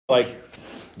like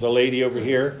the lady over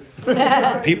here.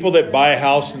 People that buy a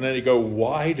house and then they go,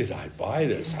 why did I buy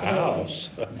this house?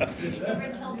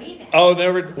 Never told me that. Oh,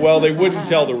 never. Well, they wouldn't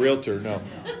tell the realtor, no.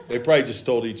 They probably just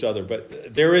told each other.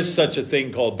 But there is such a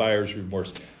thing called buyer's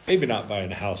remorse. Maybe not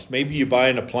buying a house. Maybe you buy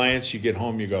an appliance, you get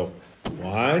home, you go,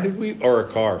 why did we, or a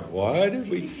car, why did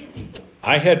we?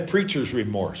 I had preacher's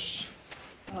remorse.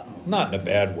 Not in a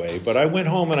bad way, but I went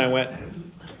home and I went,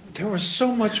 there was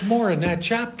so much more in that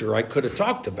chapter I could have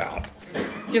talked about.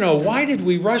 You know, why did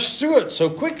we rush through it so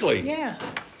quickly? Yeah.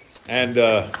 And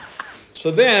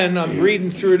so then I'm reading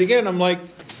through it again. I'm like,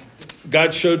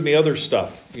 God showed me other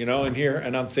stuff, you know, in here.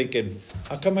 And I'm thinking,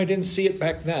 how come I didn't see it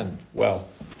back then? Well,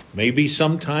 maybe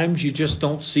sometimes you just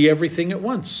don't see everything at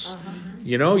once.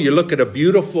 You know, you look at a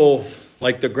beautiful,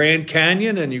 like the Grand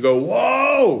Canyon, and you go,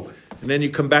 whoa. And then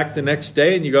you come back the next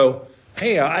day and you go,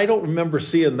 hey, I don't remember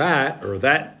seeing that, or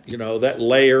that, you know, that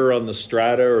layer on the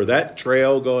strata, or that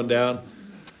trail going down.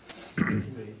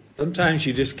 Sometimes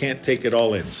you just can't take it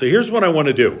all in. So here's what I want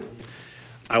to do.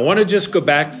 I want to just go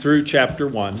back through chapter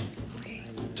 1,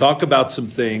 talk about some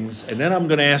things, and then I'm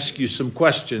going to ask you some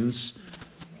questions,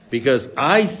 because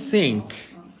I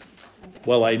think,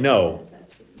 well, I know,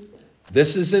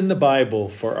 this is in the Bible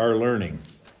for our learning.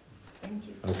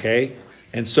 Okay?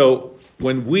 And so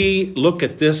when we look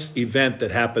at this event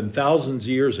that happened thousands of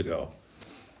years ago,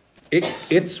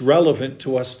 it's relevant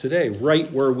to us today,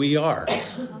 right where we are.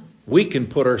 We can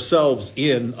put ourselves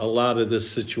in a lot of this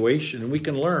situation, and we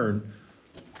can learn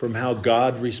from how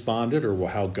God responded or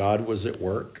how God was at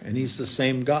work, and he's the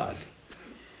same God.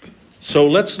 So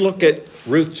let's look at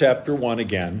Ruth chapter 1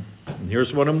 again. And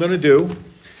here's what I'm going to do.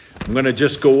 I'm going to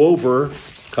just go over a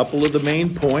couple of the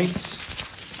main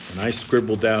points, and I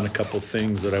scribbled down a couple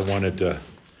things that I wanted to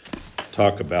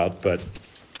talk about. But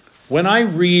when I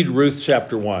read Ruth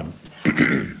chapter 1,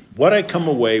 what I come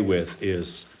away with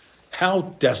is how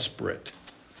desperate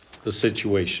the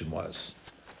situation was.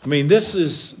 I mean, this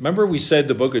is, remember we said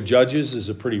the book of Judges is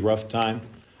a pretty rough time.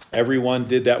 Everyone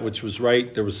did that which was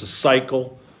right. There was a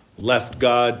cycle, left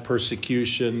God,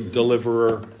 persecution,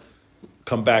 deliverer,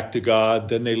 come back to God,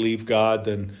 then they leave God,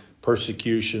 then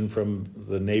persecution from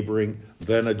the neighboring,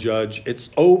 then a judge.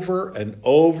 It's over and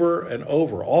over and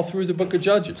over, all through the book of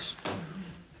Judges.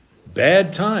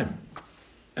 Bad time.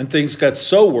 And things got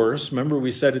so worse. Remember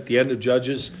we said at the end of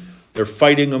Judges, they're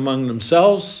fighting among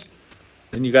themselves.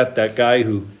 Then you got that guy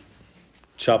who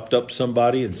chopped up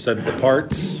somebody and sent the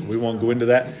parts. We won't go into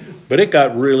that. But it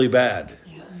got really bad.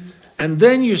 And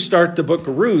then you start the book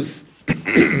of Ruth,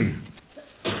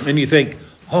 and you think,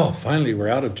 oh, finally we're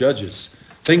out of Judges.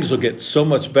 Things will get so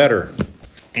much better.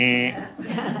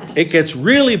 It gets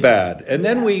really bad. And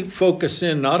then we focus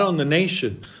in not on the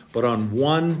nation, but on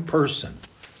one person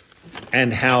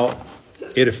and how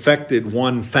it affected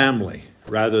one family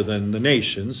rather than the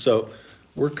nation. So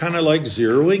we're kind of like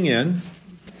zeroing in.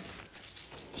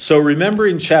 So remember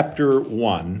in chapter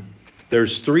 1,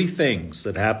 there's 3 things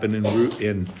that happen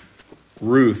in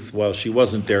Ruth. Well, she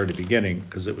wasn't there at the beginning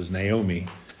because it was Naomi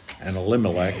and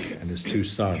Elimelech and his 2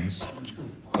 sons.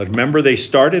 But remember, they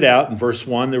started out in verse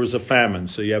 1, there was a famine.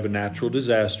 So you have a natural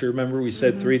disaster. Remember, we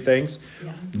said 3 things.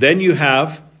 Yeah. Then you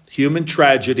have human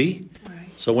tragedy. Right.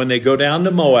 So when they go down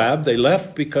to Moab, they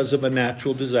left because of a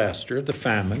natural disaster, the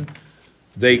famine.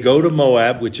 They go to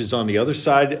Moab, which is on the other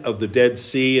side of the Dead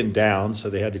Sea and down. So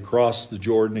they had to cross the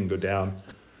Jordan and go down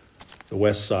the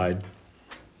west side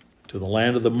to the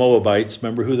land of the Moabites.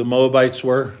 Remember who the Moabites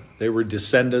were? They were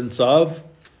descendants of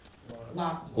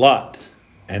Lot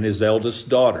and his eldest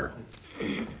daughter.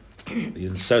 The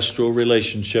ancestral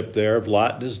relationship there of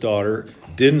Lot and his daughter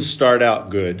didn't start out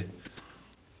good.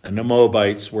 And the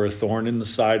Moabites were a thorn in the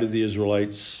side of the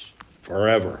Israelites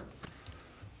forever.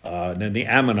 And then the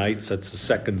Ammonites, that's the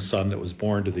second son that was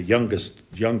born to the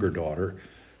younger daughter.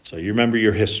 So you remember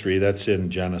your history, that's in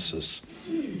Genesis.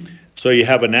 So you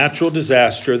have a natural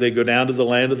disaster. They go down to the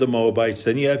land of the Moabites.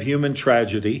 Then you have human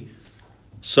tragedy.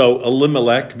 So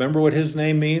Elimelech, remember what his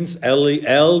name means?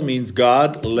 El means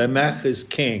God. Lemech is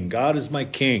king. God is my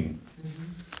king.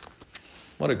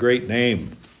 What a great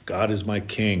name. God is my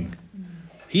king.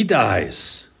 He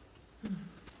dies.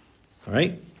 All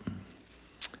right?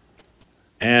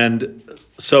 And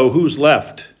so who's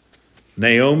left?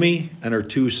 Naomi and her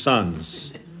 2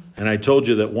 sons. And I told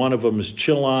you that one of them is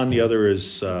Chilon, the other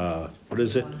is, what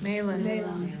is it?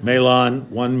 Malon.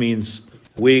 One means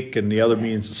weak, and the other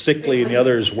means sickly, and the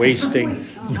other is wasting.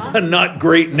 Not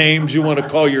great names you want to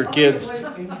call your kids.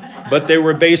 But they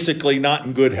were basically not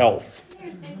in good health.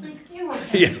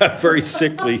 Yeah, very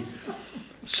sickly.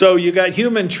 So you got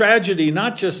human tragedy,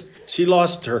 not just she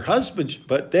lost her husband,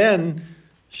 but then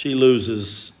she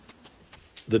loses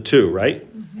the two, right?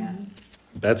 Yeah.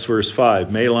 That's verse 5.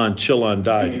 Mahlon, Chilion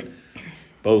died,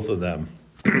 both of them.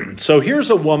 So here's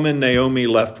a woman, Naomi,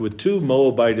 left with two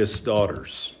Moabitess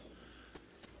daughters.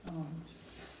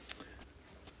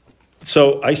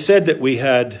 So I said that we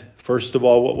had, first of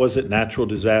all, what was it? Natural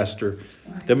disaster.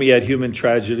 Then we had human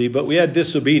tragedy, but we had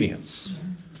disobedience.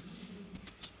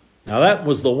 Now that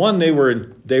was the one they were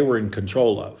in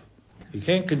control of. You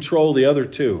can't control the other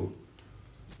two,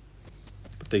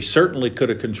 but they certainly could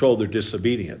have controlled their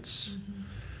disobedience.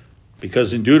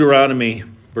 Because in Deuteronomy,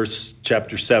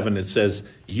 chapter 7, it says,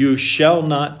 "You shall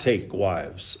not take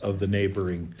wives of the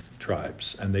neighboring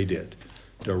tribes." And they did.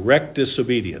 Direct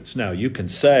disobedience. Now, you can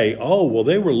say, oh, well,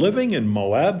 they were living in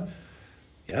Moab.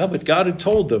 Yeah, but God had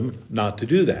told them not to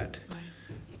do that.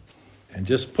 And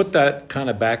just put that kind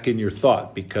of back in your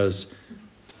thought, because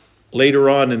later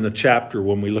on in the chapter,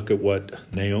 when we look at what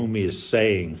Naomi is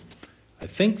saying, I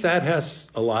think that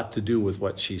has a lot to do with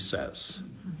what she says.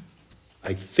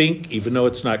 I think, even though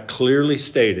it's not clearly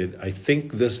stated, I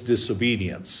think this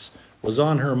disobedience was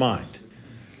on her mind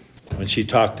when she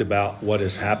talked about what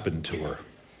has happened to her.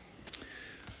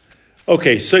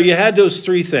 Okay, so you had those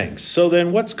three things. So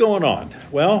then what's going on?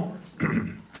 Well,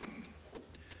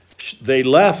 they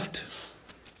left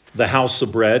the house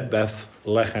of bread,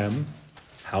 Bethlehem,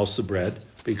 house of bread,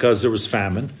 because there was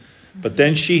famine. But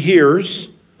then she hears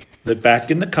that back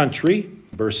in the country,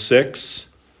 verse 6,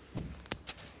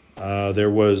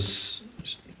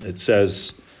 it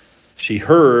says, she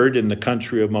heard in the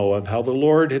country of Moab how the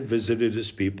Lord had visited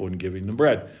his people in giving them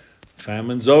bread.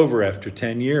 Famine's over after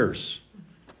 10 years.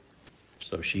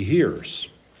 So she hears.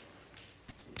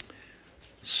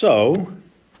 So,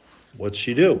 what's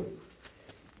she do?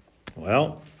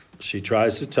 Well, she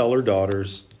tries to tell her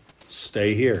daughters,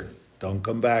 stay here. Don't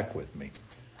come back with me.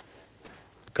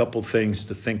 A couple things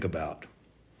to think about.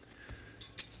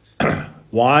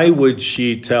 Why would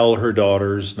she tell her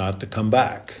daughters not to come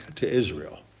back to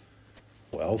Israel?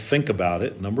 Well, think about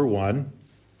it. Number one,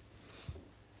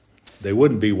 they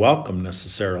wouldn't be welcome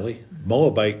necessarily.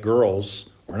 Moabite girls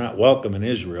were not welcome in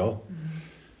Israel.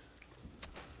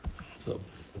 So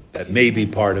that may be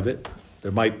part of it.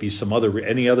 There might be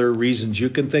any other reasons you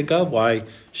can think of why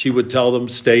she would tell them,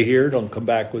 stay here, don't come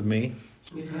back with me.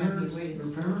 Their parents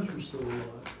were still alive.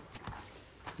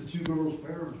 The two girls'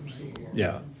 parents were still alive.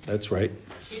 Yeah, that's right.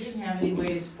 She didn't have any way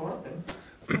to support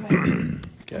them.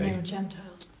 Okay. They were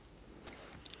Gentiles.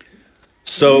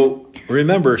 So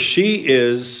remember, she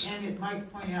is... And it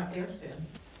might point out their sin.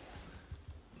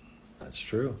 That's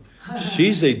true.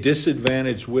 She's a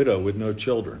disadvantaged widow with no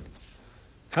children.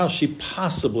 How's she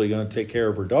possibly going to take care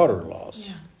of her daughter-in-laws?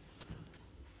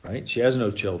 Yeah. Right? She has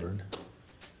no children.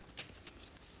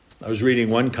 I was reading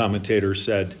one commentator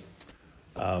said,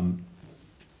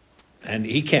 and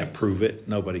he can't prove it,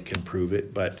 nobody can prove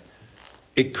it, but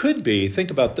it could be, think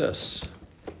about this.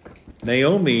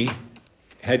 Naomi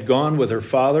had gone with her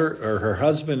father or her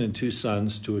husband and two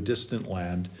sons to a distant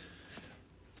land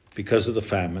because of the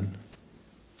famine.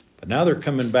 But now they're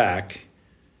coming back,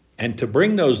 and to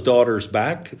bring those daughters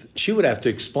back, she would have to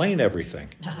explain everything.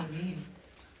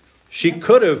 She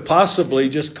could have possibly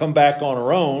just come back on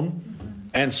her own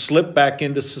and slipped back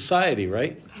into society,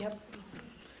 right? Yep.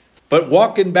 But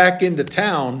walking back into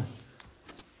town,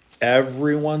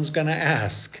 everyone's going to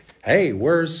ask, hey,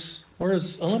 where's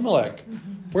Elimelech?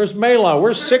 Where's Mahlon?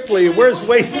 Where's Sickly? Where's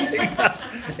Wasting?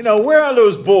 Where are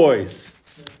those boys?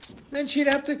 Then she'd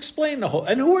have to explain the whole.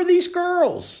 And who are these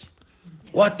girls?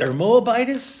 What, they're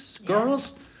Moabitess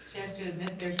girls? She has to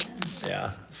admit their sins.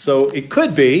 Yeah. So it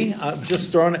could be. I'm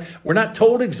just throwing it. We're not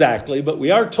told exactly, but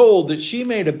we are told that she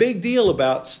made a big deal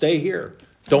about stay here.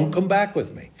 Don't come back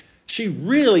with me. She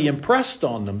really impressed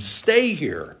on them. Stay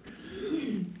here.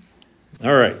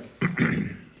 All right.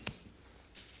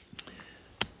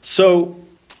 So,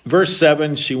 verse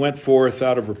 7, she went forth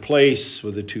out of her place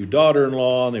with the two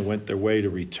daughter-in-law, and they went their way to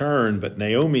return. But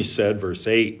Naomi said, verse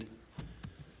 8,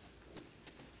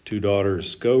 two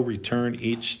daughters, go return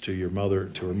each to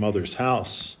her mother's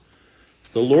house.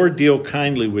 The Lord deal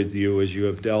kindly with you as you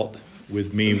have dealt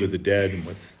with me, with the dead,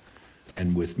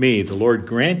 and with me. The Lord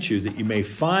grant you that you may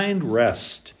find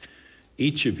rest,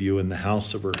 each of you in the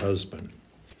house of her husband.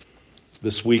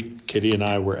 This week, Kitty and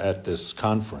I were at this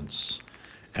conference,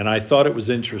 and I thought it was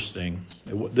interesting.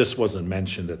 This wasn't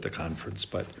mentioned at the conference,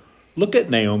 but look at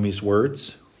Naomi's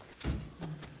words.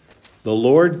 The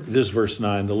Lord, this is verse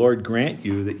 9, the Lord grant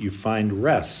you that you find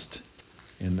rest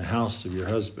in the house of your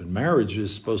husband. Marriage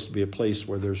is supposed to be a place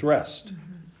where there's rest.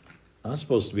 Not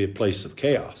supposed to be a place of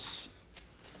chaos.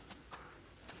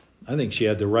 I think she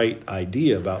had the right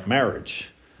idea about marriage.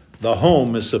 The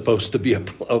home is supposed to be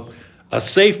A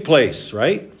safe place,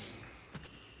 right?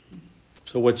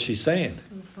 So what's she saying?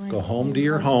 Find Go home to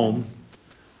your husbands. home,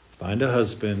 find a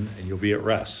husband, and you'll be at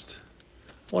rest.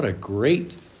 What a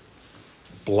great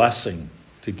blessing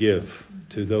to give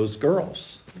to those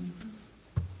girls.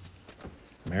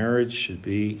 Marriage should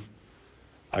be,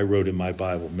 I wrote in my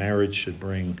Bible, marriage should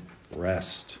bring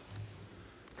rest.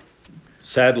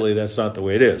 Sadly, that's not the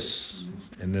way it is.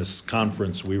 In this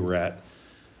conference we were at,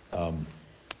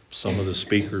 some of the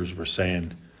speakers were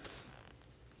saying,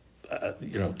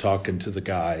 talking to the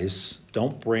guys,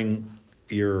 don't bring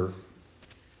your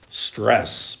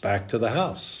stress back to the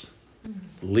house.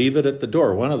 Leave it at the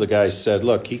door. One of the guys said,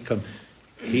 look,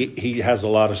 he has a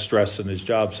lot of stress in his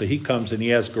job, so he comes and he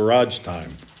has garage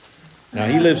time. Now,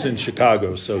 he lives in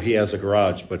Chicago, so he has a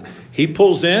garage, but he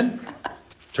pulls in,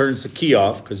 turns the key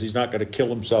off, because he's not going to kill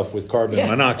himself with carbon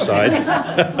monoxide,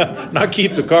 not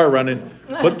keep the car running,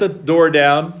 put the door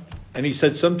down, and he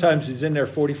said sometimes he's in there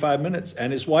 45 minutes,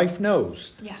 and his wife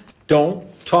knows. Yeah. Don't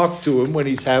talk to him when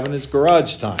he's having his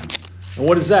garage time. And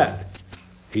what is that?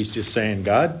 He's just saying,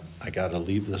 God, I got to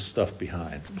leave this stuff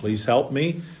behind. Please help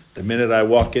me the minute I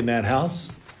walk in that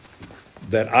house,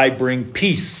 that I bring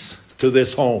peace to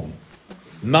this home.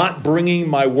 Not bringing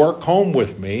my work home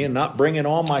with me and not bringing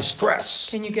all my stress.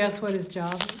 Can you guess what his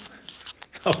job is?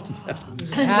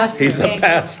 He's a pastor. He's a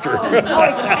pastor. Oh,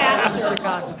 he's a pastor.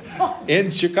 Chicago. In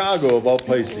Chicago, of all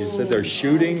places. He said there's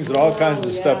shootings and all kinds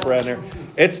of stuff around there.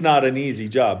 It's not an easy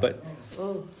job, but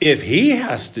if he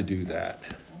has to do that.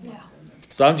 Yeah.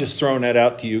 So I'm just throwing that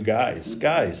out to you guys.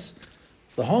 Guys,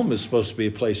 the home is supposed to be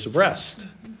a place of rest.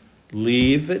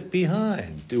 Leave it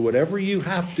behind. Do whatever you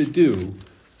have to do,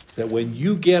 that when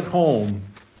you get home,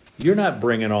 you're not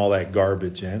bringing all that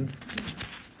garbage in.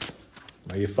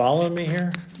 Are you following me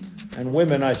here? And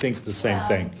women, I think the same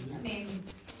thing. I mean,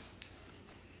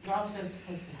 you're also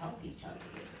supposed to help each other.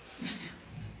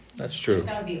 That's true. There's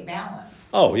gotta be a balance.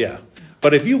 Oh, yeah.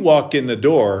 But if you walk in the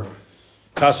door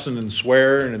cussing and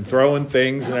swearing and throwing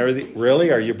things and everything,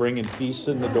 really? Are you bringing peace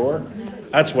in the door?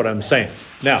 That's what I'm saying.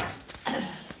 Now,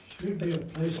 Should be a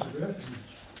place of refuge.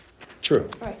 true.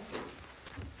 Right.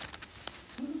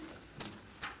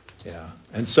 Yeah.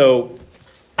 And so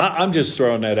I'm just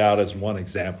throwing that out as one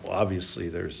example. Obviously,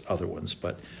 there's other ones.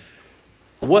 But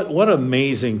what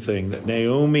amazing thing that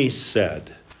Naomi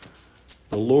said,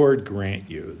 the Lord grant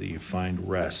you that you find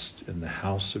rest in the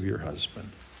house of your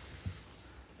husband.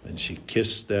 And she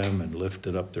kissed them and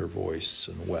lifted up their voice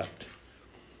and wept.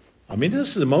 I mean,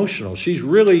 this is emotional. She's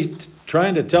really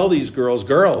trying to tell these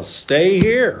girls, stay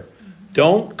here.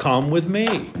 Don't come with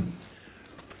me.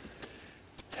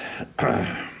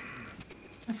 I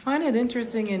find it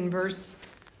interesting in verse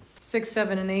 6,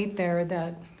 7, and 8 there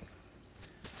that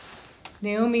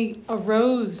Naomi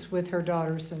arose with her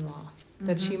daughters-in-law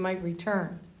that she might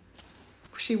return.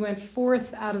 She went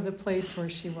forth out of the place where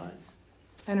she was,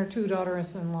 and her two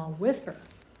daughters-in-law with her.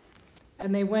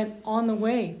 And they went on the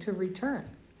way to return.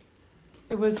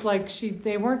 It was like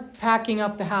they weren't packing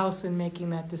up the house and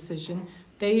making that decision.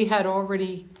 They had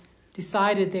already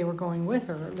decided they were going with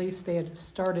her, or at least they had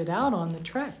started out on the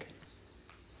trek.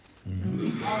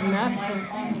 And that's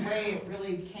on the way, it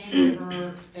really came to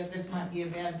her that this might be a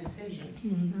bad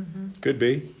decision. Could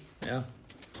be, yeah.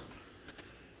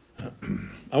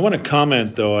 I want to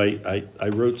comment, though. I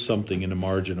wrote something in the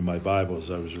margin of my Bible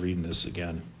as I was reading this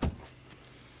again.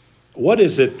 What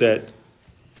is it that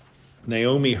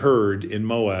Naomi heard in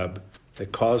Moab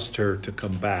that caused her to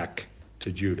come back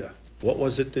to Judah? What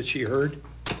was it that she heard?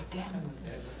 Famine was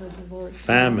there. For the Lord.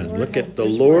 Famine. The Lord Look had at the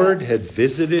Israel. Lord had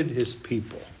visited his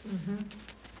people.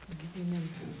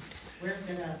 Where's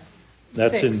it at?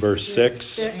 That's in 6. verse 6.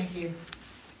 Six. Thank you.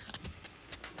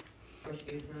 For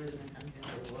she heard in the country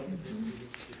of the Lord,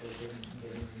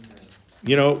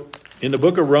 You know, in the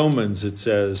book of Romans, it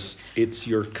says, it's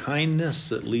your kindness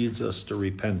that leads us to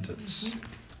repentance.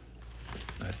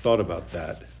 I thought about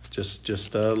that.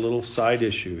 Just a little side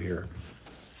issue here,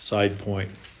 side point.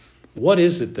 What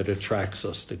is it that attracts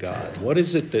us to God? What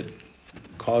is it that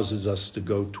causes us to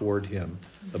go toward him?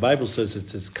 The Bible says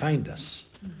it's his kindness.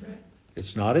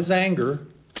 It's not his anger.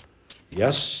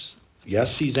 Yes,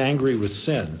 he's angry with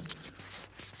sin,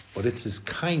 but it's his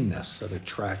kindness that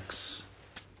attracts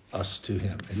us to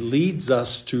him. It leads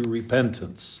us to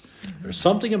repentance. There's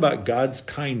something about God's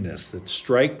kindness that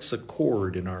strikes a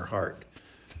chord in our heart,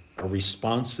 a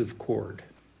responsive chord.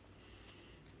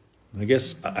 I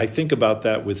guess I think about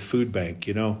that with Food Bank.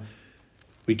 You know,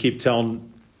 we keep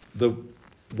telling the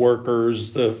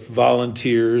workers, the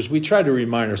volunteers, we try to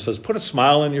remind ourselves, put a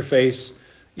smile on your face,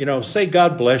 you know, say,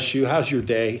 God bless you, how's your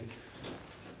day?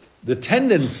 The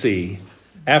tendency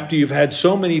After you've had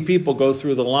so many people go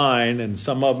through the line, and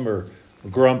some of them are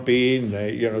grumpy, and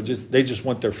they just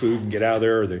want their food and get out of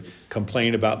there, or they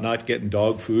complain about not getting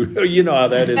dog food. You know how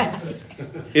that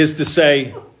is to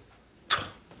say,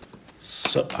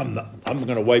 so I'm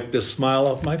going to wipe this smile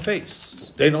off my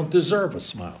face. They don't deserve a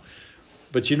smile.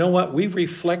 But you know what? We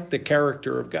reflect the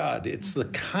character of God. It's the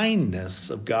kindness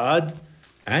of God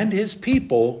and his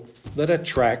people that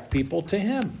attract people to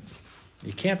him.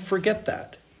 You can't forget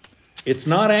that. It's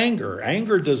not anger.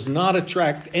 Anger does not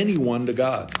attract anyone to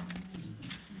God.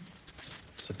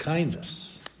 It's the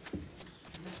kindness.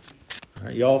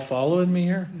 Are y'all following me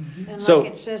here? And So-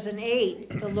 like it says in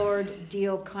 8, the Lord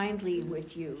deal kindly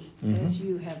with you as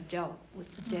you have dealt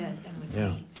with the dead and with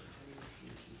Yeah. me.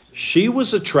 She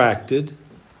was attracted.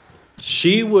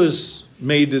 She was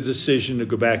made the decision to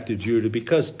go back to Judah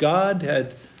because God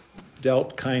had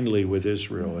dealt kindly with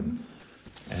Israel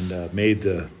and made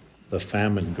the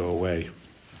famine go away.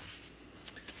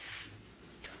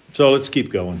 So let's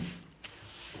keep going.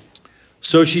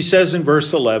 So she says in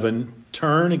verse 11,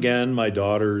 "Turn again, my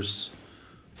daughters.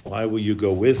 Why will you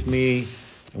go with me?"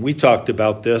 And we talked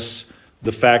about this,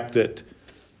 the fact that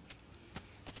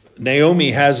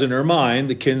Naomi has in her mind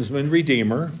the kinsman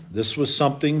redeemer. This was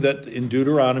something that in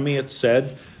Deuteronomy it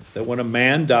said that when a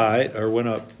man died,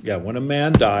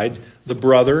 the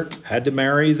brother had to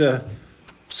marry the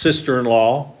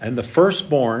sister-in-law, and the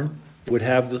firstborn would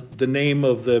have the name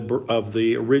of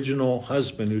the original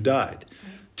husband who died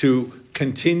to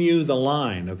continue the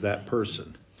line of that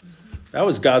person. That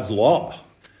was God's law.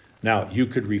 Now, you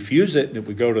could refuse it and it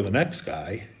would go to the next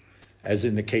guy, as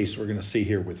in the case we're going to see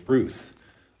here with Ruth.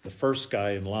 The first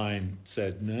guy in line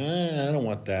said, "Nah, I don't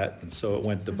want that." And so it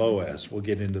went to Boaz. We'll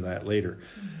get into that later.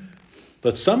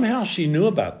 But somehow she knew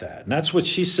about that. And that's what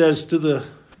she says to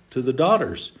the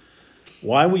daughters.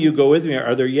 "Why will you go with me?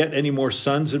 Are there yet any more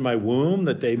sons in my womb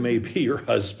that they may be your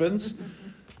husbands?"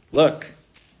 Look,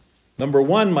 number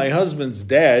one, my husband's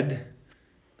dead,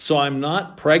 so I'm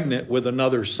not pregnant with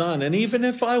another son. And even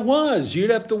if I was,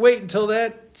 you'd have to wait until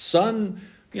that son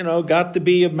got to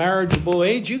be of marriageable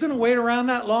age. You going to wait around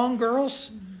that long,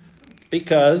 girls?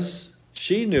 Because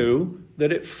she knew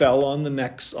that it fell on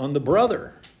the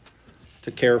brother to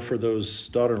care for those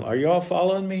daughters. Are you all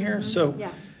following me here? So,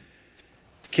 Yeah.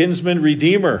 kinsman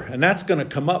redeemer, and that's going to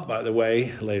come up, by the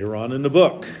way, later on in the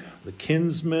book. The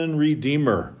kinsman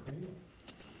redeemer.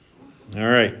 All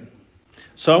right.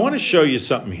 So I want to show you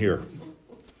something here.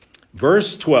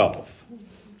 Verse 12.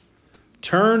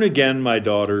 "Turn again, my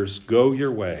daughters, go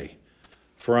your way,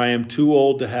 for I am too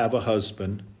old to have a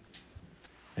husband.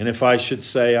 And if I should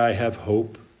say I have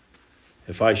hope,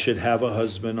 if I should have a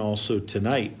husband also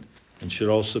tonight, and should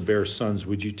also bear sons,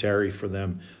 would you tarry for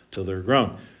them till they're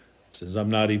grown?" It says, I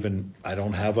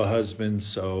don't have a husband,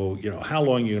 so, how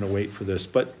long are you going to wait for this?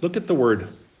 But look at the word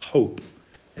hope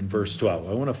in verse 12.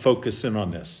 I want to focus in on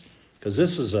this, because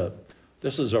this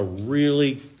is a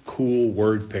really cool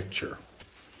word picture.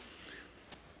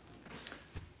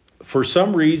 For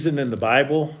some reason in the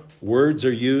Bible, words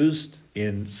are used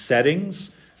in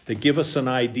settings that give us an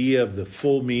idea of the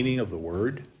full meaning of the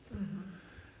word. Mm-hmm.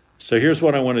 So here's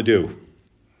what I want to do.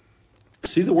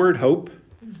 See the word hope?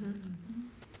 Mm-hmm.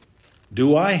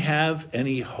 Do I have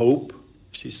any hope,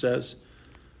 she says,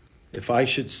 if I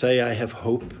should say I have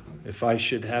hope, if I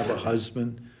should have a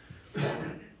husband?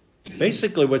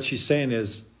 Basically what she's saying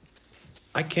is,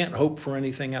 I can't hope for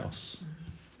anything else.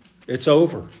 It's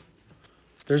over.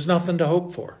 There's nothing to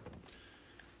hope for.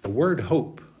 The word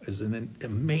hope is an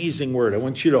amazing word. I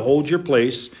want you to hold your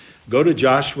place. Go to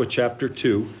Joshua chapter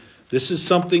 2. This is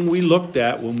something we looked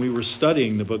at when we were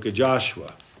studying the book of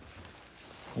Joshua.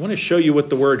 I want to show you what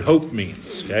the word hope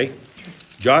means, okay?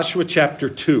 Joshua chapter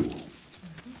 2.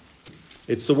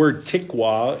 It's the word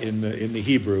tikwa in the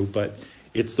Hebrew, but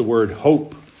it's the word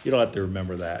hope. You don't have to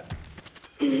remember that.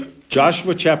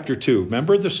 Joshua chapter 2.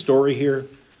 Remember the story here?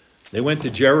 They went to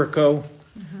Jericho.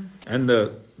 And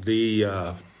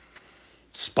the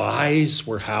spies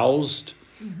were housed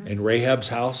in Rahab's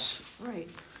house. Right.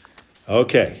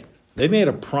 Okay. They made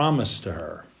a promise to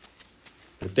her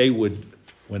that they would,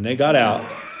 when they got out,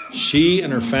 she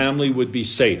and her family would be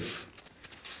safe.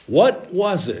 What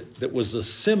was it that was a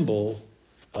symbol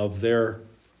of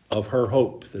her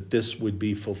hope that this would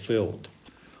be fulfilled?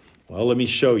 Well, let me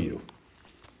show you.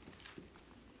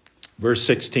 Verse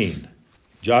 16.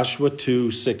 Joshua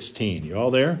 2:16. You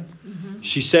all there? Mm-hmm.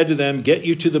 She said to them, "Get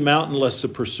you to the mountain lest the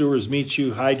pursuers meet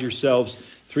you. Hide yourselves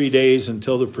 3 days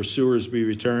until the pursuers be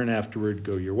returned. Afterward,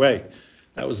 go your way."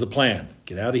 That was the plan.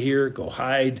 Get out of here, go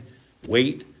hide,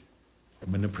 wait.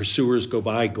 And when the pursuers go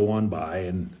by, go on by.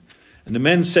 And And the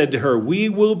men said to her, we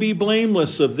will be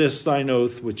blameless of this thine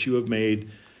oath which you have made.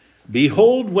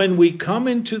 Behold, when we come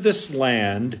into this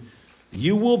land,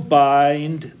 you will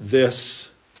bind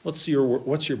this. What's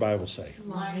your Bible say?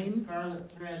 Line of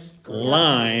scarlet thread.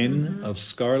 Line of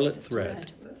scarlet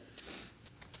thread.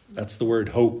 That's the word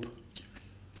hope.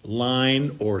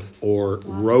 Line or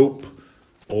rope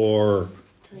or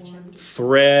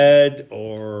thread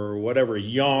or whatever,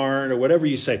 yarn or whatever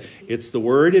you say. It's the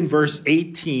word in verse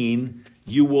 18,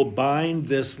 you will bind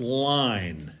this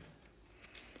line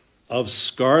of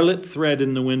scarlet thread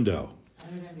in the window, I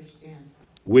don't understand.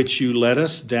 which you let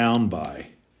us down by.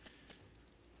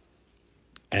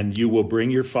 And you will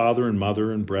bring your father and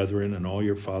mother and brethren and all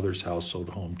your father's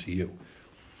household home to you.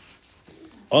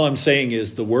 All I'm saying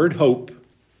is the word hope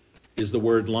is the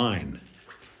word line.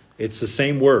 It's the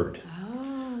same word.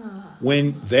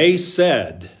 When they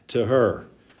said to her,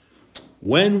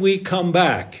 when we come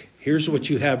back, here's what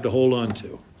you have to hold on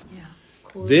to.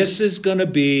 This is going to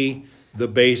be the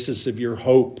basis of your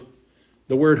hope.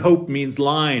 The word hope means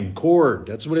line, cord.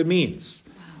 That's what it means.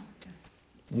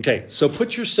 Okay, so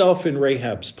put yourself in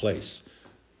Rahab's place.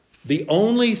 The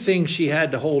only thing she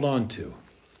had to hold on to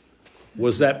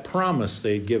was that promise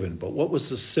they had given. But what was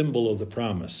the symbol of the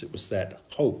promise? It was that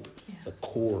hope, the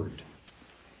cord.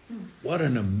 What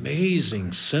an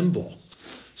amazing symbol.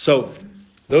 So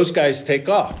those guys take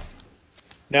off.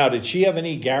 Now, did she have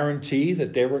any guarantee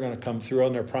that they were going to come through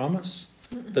on their promise?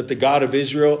 That the God of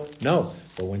Israel? No.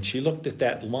 But when she looked at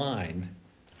that line,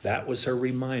 that was her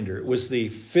reminder. It was the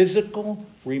physical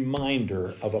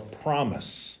reminder of a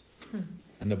promise.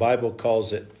 And the Bible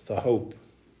calls it the hope,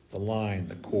 the line,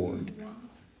 the cord.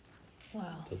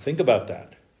 Wow. So think about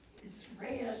that. It's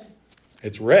red.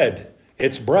 It's red.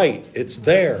 It's bright. It's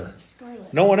there.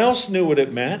 Scarlet. No one else knew what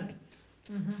it meant.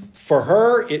 For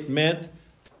her, it meant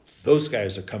those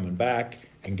guys are coming back.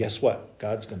 And guess what?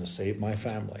 God's going to save my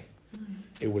family.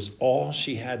 It was all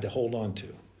she had to hold on to.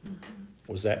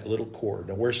 Was that little cord.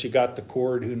 Now, where she got the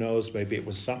cord, who knows? Maybe it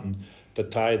was something to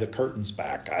tie the curtains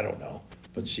back. I don't know.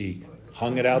 But she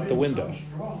hung it out the window.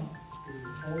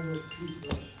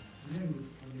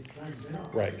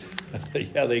 Right.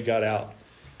 Yeah, they got out.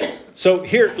 So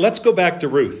here, let's go back to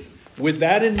Ruth. With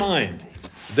that in mind,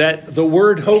 that the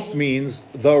word hope means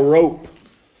the rope,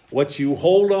 what you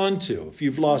hold on to. If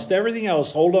you've lost everything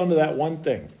else, hold on to that one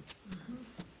thing.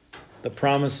 The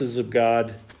promises of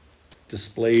God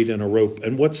displayed in a rope.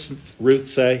 And what's Ruth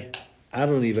say? I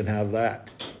don't even have that.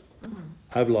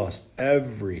 I've lost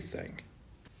everything.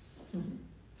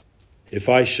 If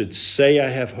I should say I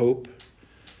have hope,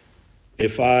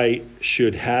 if I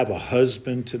should have a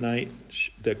husband tonight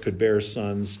that could bear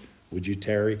sons, would you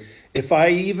tarry? If I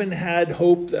even had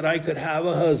hope that I could have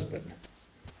a husband,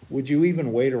 would you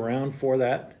even wait around for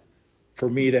that? For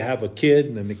me to have a kid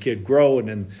and then the kid grow and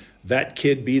then that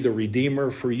kid be the redeemer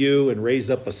for you and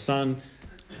raise up a son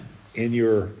in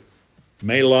your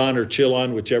Malon or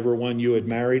Chilon, whichever one you had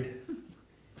married?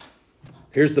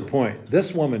 Here's the point.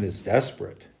 This woman is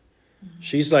desperate.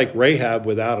 She's like Rahab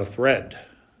without a thread.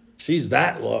 She's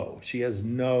that low. She has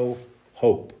no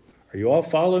hope. Are you all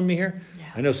following me here? Yeah.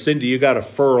 I know, Cindy, you got a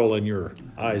furrow in your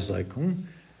eyes like,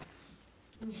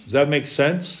 Does that make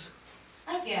sense?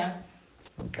 I guess,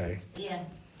 Okay. yeah.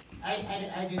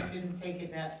 I just didn't take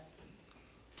it that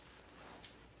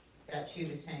she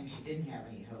was saying she didn't have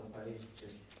any hope. I was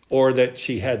just. Or that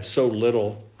she had so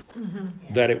little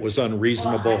that it was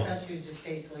unreasonable. Well, I thought she was just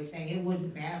basically saying it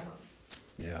wouldn't matter.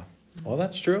 Yeah. Well,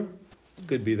 that's true.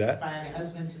 Could be If that. I had a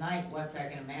husband tonight, what's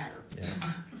that gonna matter? Yeah.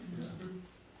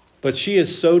 But she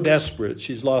is so desperate,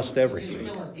 she's lost It's everything.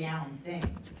 still a down thing.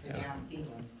 It's a down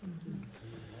feeling.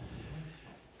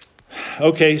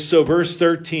 Okay, so verse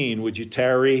 13, would you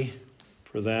tarry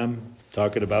for them?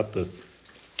 Talking about the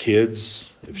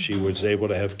kids. If she was able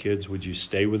to have kids, would you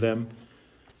stay with them?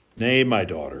 Nay, my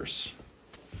daughters.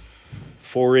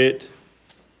 For it,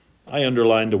 I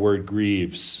underlined the word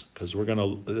grieves, because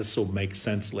this will make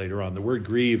sense later on. The word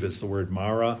grieve is the word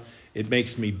mara. It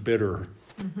makes me bitter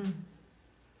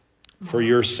for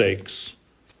your sakes,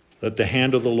 that the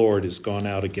hand of the Lord has gone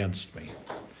out against me.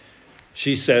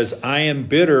 She says, I am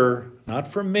bitter, not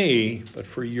for me, but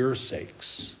for your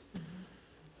sakes.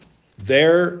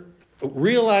 They're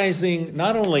realizing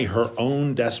not only her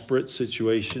own desperate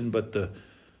situation, but the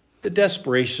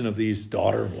desperation of these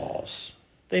daughter-in-laws.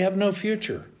 They have no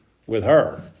future with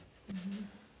her,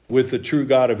 with the true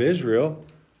God of Israel,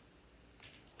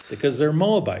 because they're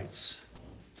Moabites.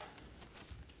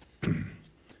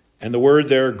 And the word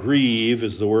there, grieve,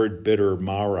 is the word bitter,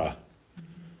 mara.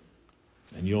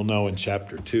 And you'll know in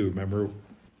chapter 2, remember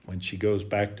when she goes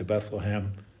back to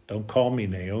Bethlehem, don't call me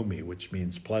Naomi, which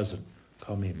means pleasant.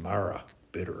 Call me Mara,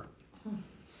 bitter,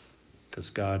 because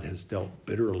God has dealt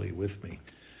bitterly with me.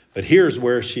 But here's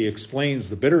where she explains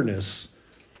the bitterness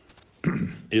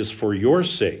is for your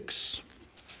sakes.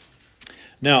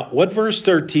 Now, what verse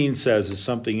 13 says is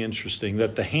something interesting,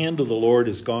 that the hand of the Lord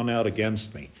has gone out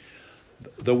against me.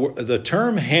 The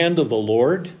term hand of the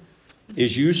Lord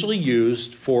is usually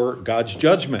used for God's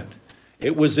judgment.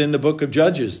 It was in the book of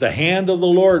Judges. The hand of the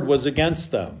Lord was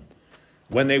against them.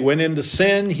 When they went into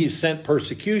sin, he sent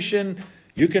persecution.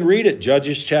 You can read it,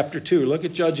 Judges chapter 2. Look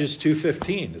at Judges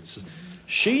 2:15.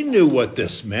 She knew what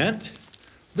this meant.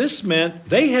 This meant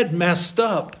they had messed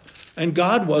up and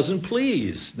God wasn't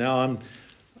pleased. Now,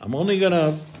 I'm only going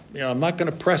to, I'm not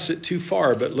going to press it too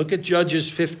far, but look at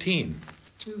Judges 15.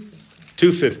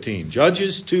 2:15.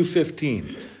 Judges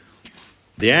 2:15.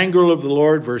 The anger of the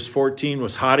Lord, verse 14,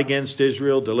 was hot against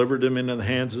Israel, delivered them into the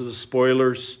hands of the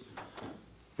spoilers.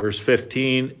 Verse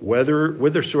 15,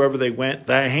 whithersoever they went,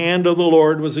 the hand of the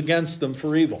Lord was against them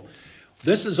for evil.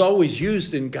 This is always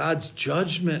used in God's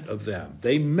judgment of them.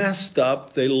 They messed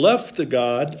up. They left the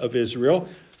God of Israel,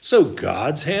 so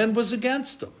God's hand was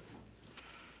against them.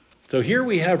 So here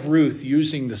we have Ruth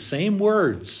using the same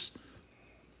words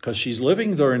because she's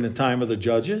living during the time of the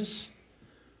judges,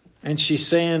 and she's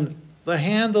saying, the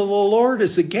hand of the Lord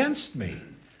is against me.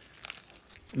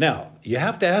 Now, you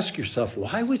have to ask yourself,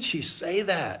 why would she say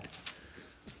that?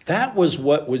 That was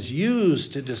what was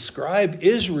used to describe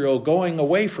Israel going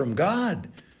away from God.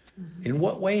 In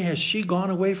what way has she gone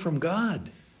away from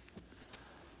God?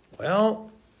 Well,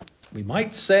 we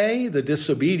might say the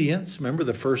disobedience. Remember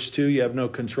the first two you have no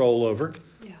control over.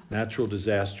 Yeah. Natural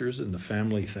disasters and the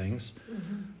family things.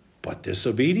 But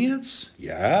disobedience?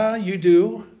 Yeah, you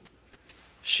do.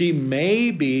 She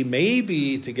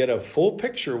maybe to get a full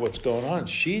picture of what's going on,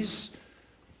 she's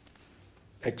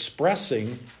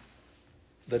expressing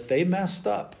that they messed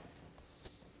up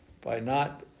by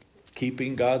not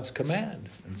keeping God's command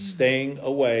and staying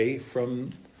away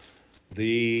from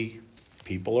the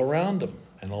people around them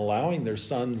and allowing their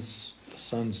sons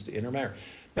to intermarry.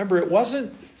 Remember, it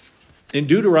wasn't in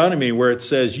Deuteronomy where it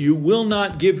says, you will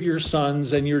not give your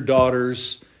sons and your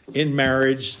daughters in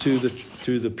marriage to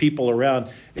the people around.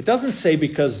 It doesn't say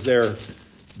because their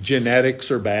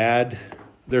genetics are bad,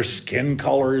 their skin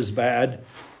color is bad.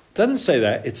 It doesn't say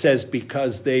that. It says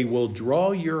because they will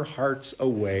draw your hearts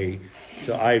away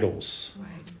to idols.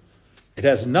 Right. It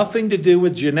has nothing to do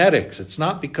with genetics. It's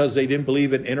not because they didn't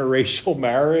believe in interracial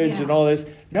marriage and all this.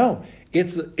 No,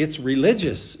 it's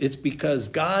religious. It's because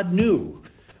God knew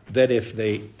that if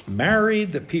they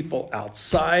married the people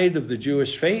outside of the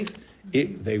Jewish faith,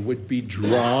 they would be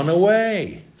drawn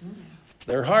away,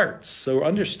 their hearts. So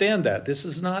understand that. This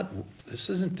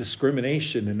isn't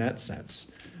discrimination in that sense.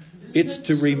 It's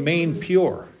to remain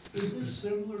pure. Isn't it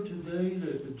similar today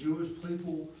that the Jewish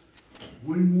people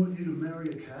wouldn't want you to marry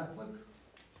a Catholic?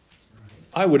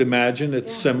 I would imagine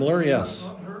it's similar, yes.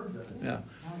 I've heard that. Yeah.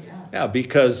 Yeah,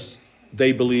 because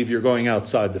they believe you're going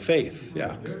outside the faith.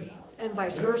 Yeah. And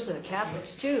vice versa,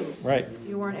 Catholics too. Right.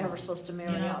 You weren't ever supposed to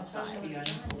marry outside.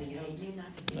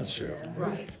 That's true.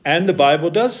 Right. And the Bible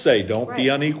does say, don't be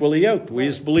unequally yoked. We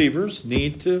as believers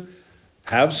need to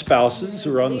have spouses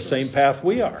who are on the same path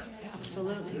we are.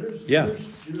 Absolutely. Yeah.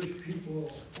 Jewish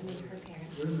people,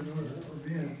 women or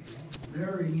men,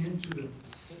 marrying into the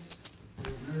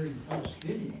marrying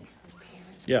Palestinians.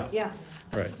 Yeah. Yeah.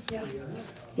 Right. Yeah.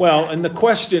 Well, and the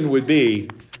question would be,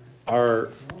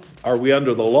 are we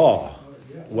under the law?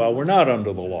 Well, we're not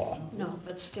under the law. No,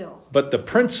 but still. But the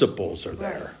principles are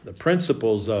there. The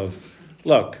principles of,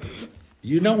 look,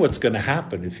 you know what's going to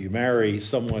happen if you marry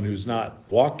someone who's not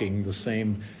walking the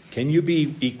same. Can you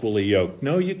be equally yoked?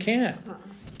 No, you can't.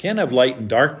 You can't have light and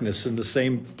darkness in the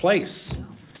same place.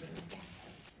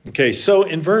 Okay, so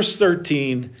in verse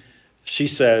 13, she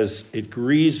says, it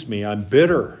grieves me. I'm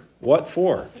bitter. What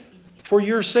for? For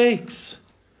your sakes.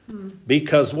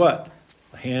 Because what?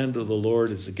 The hand of the Lord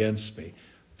is against me.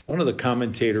 One of the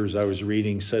commentators I was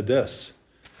reading said this: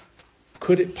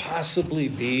 could it possibly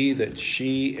be that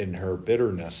she, in her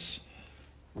bitterness,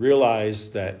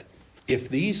 realized that if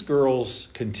these girls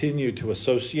continue to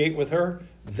associate with her,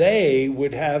 they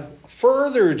would have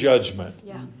further judgment?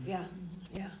 Yeah.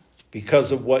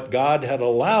 Because of what God had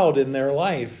allowed in their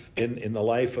life, in the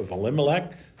life of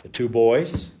Elimelech, the two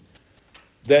boys,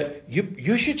 that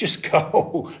you should just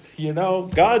go. You know,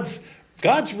 God's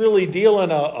really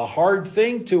dealing a hard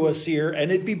thing to us here,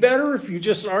 and it'd be better if you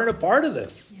just aren't a part of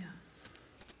this. Yeah.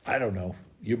 I don't know.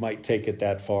 You might take it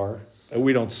that far.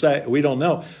 We don't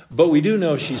know. But we do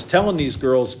know she's telling these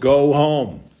girls, go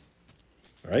home.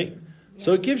 Right? Yeah.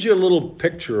 So it gives you a little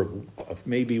picture of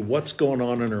maybe what's going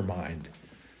on in her mind.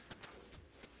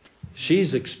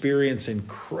 She's experienced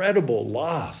incredible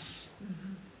loss.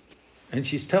 And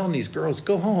she's telling these girls,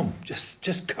 go home.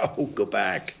 Just go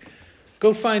back.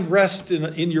 Go find rest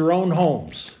in your own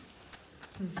homes.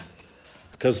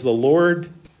 Because the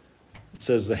Lord, it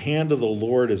says, the hand of the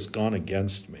Lord has gone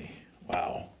against me.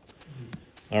 Wow.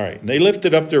 All right. And they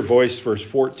lifted up their voice, verse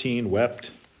 14,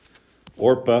 wept.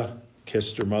 Orpah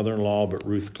kissed her mother-in-law, but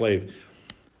Ruth clave.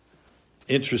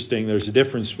 Interesting, there's a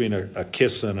difference between a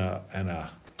kiss and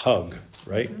a hug,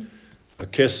 right? A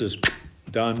kiss is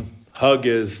done. Hug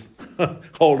is,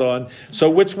 hold on. So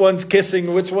which one's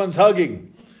kissing, which one's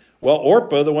hugging? Well,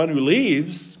 Orpah, the one who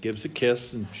leaves, gives a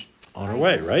kiss and on her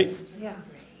way, right? Yeah.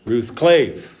 Ruth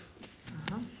clave.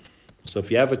 So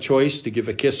if you have a choice to give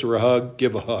a kiss or a hug,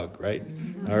 give a hug, right?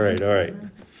 All right.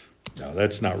 No,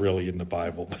 that's not really in the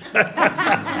Bible.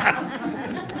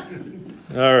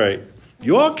 All right.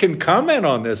 You all can comment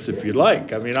on this if you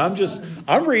like. I mean,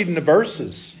 I'm reading the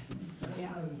verses.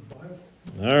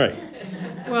 All right.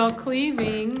 Well,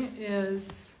 cleaving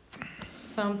is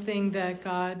something that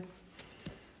God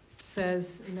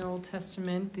says in the Old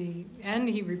Testament, and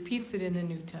he repeats it in the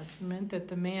New Testament, that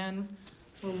the man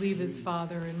will leave his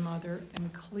father and mother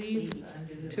and cleave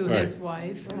to his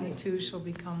wife, and the two shall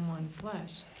become one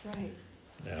flesh. Right.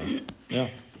 Yeah.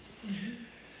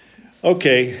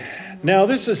 Okay. Now,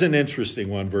 this is an interesting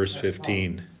one, verse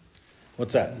 15.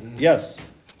 What's that? Yes.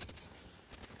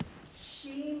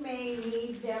 She may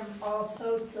need them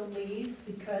also to leave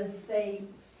because they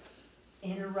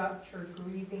interrupt her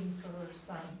grieving for her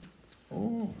sons.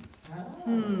 Oh,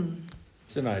 Hmm.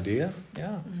 it's an idea.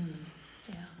 Yeah.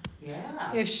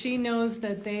 Yeah. If she knows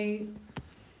that they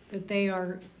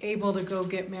are able to go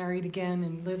get married again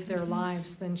and live their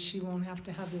lives, then she won't have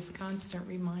to have this constant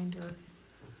reminder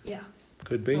Yeah.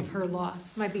 Could be. of her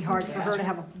loss. Might be hard for her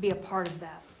to be a part of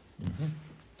that.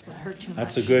 Would hurt too much.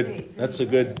 That's a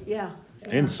good Yeah.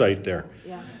 insight there.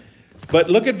 Yeah. But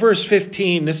look at verse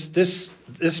 15. This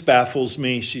baffles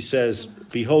me. She says,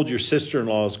 behold, your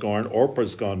sister-in-law is gone.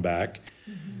 Orpah's gone back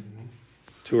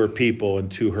to her people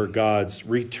and to her gods.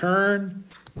 Return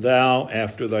thou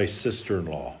after thy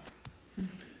sister-in-law.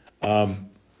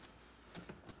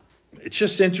 It's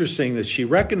just interesting that she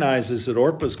recognizes that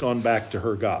Orpah's gone back to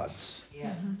her gods.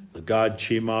 Yes. The god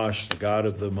Chemosh, the god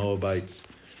of the Moabites.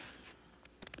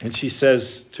 And she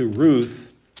says to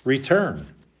Ruth, return.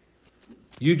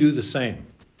 You do the same.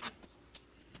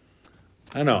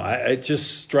 I know, it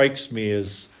just strikes me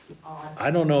as,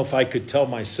 I don't know if I could tell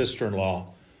my sister-in-law,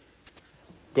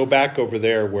 go back over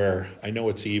there where I know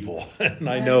it's evil. And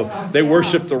I know they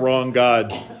worship the wrong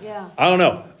God. Yeah. I don't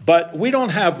know. But we don't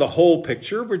have the whole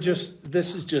picture. This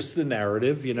is just the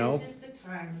narrative, you know. This is the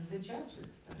time of the judges.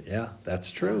 Yeah,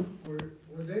 that's true. Were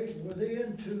they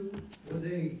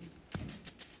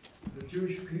the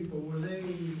Jewish people, were they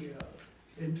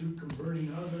into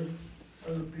converting other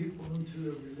people into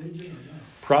the religion or not?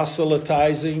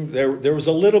 Proselytizing, there was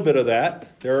a little bit of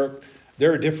that. There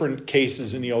are different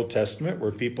cases in the Old Testament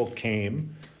where people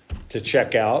came to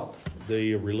check out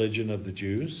the religion of the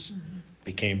Jews,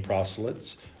 became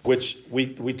proselytes, which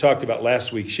we talked about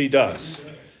last week. She does.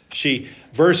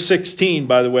 Verse 16,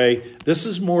 by the way, this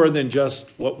is more than just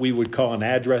what we would call an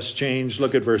address change.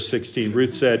 Look at verse 16.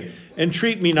 Ruth said,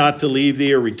 entreat me not to leave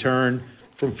thee or return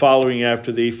from following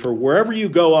after thee, for wherever you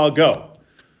go, I'll go.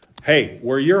 Hey,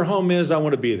 where your home is, I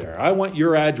want to be there. I want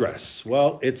your address.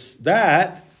 Well, it's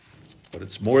that, but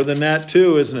it's more than that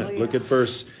too, isn't it? Oh, yeah. Look at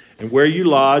verse, and where you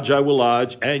lodge, I will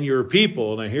lodge, and your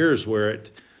people. Now here's where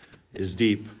it is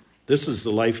deep. This is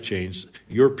the life change.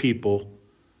 Your people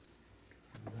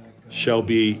shall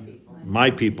be my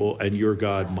people, and your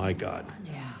God, my God.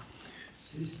 Yeah.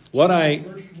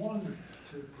 First one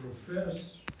to profess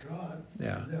God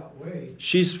that way.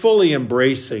 She's fully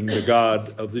embracing the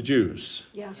God of the Jews.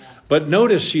 Yes. But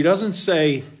notice she doesn't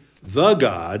say the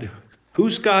God.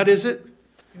 Whose God is it?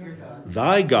 Your God.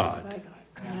 Thy God. By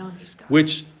God. Naomi's God.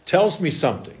 Which tells me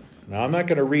something. Now, I'm not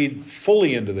going to read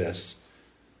fully into this.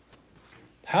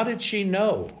 How did she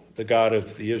know the God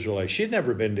of the Israelites? She'd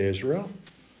never been to Israel.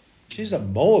 She's a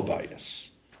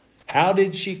Moabitess. How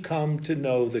did she come to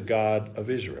know the God of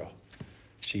Israel?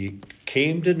 She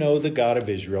came to know the God of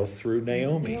Israel through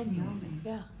Naomi.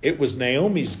 Yeah. It was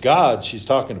Naomi's God she's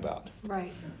talking about,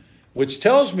 Right. which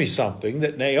tells me something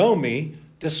that Naomi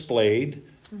displayed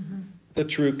the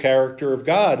true character of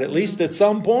God, at least at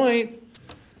some point.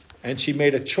 And she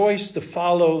made a choice to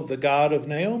follow the God of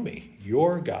Naomi,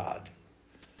 your God.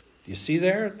 You see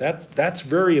there? That's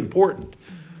very important.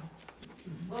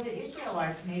 Well, the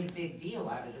Israelites made a big deal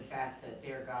out of the fact that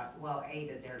their God, well,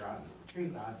 that their God was the true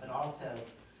God, but also,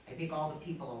 I think all the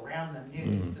people around them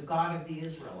knew, it's the God of the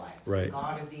Israelites. Right. The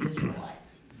God of the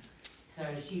Israelites. So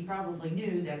she probably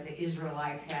knew that the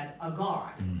Israelites had a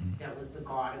God that was the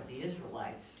God of the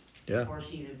Israelites. Yeah. Before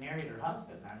she even married her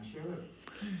husband, I'm sure.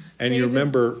 And you David-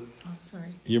 remember, Oh,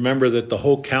 sorry. you remember that the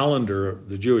whole calendar,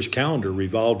 the Jewish calendar,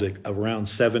 revolved around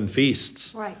 7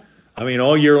 feasts. Right. I mean,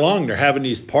 all year long they're having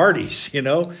these parties, you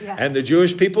know, Yeah. and the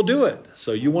Jewish people do it.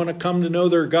 So you want to come to know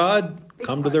their God,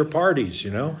 come to their parties,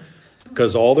 you know,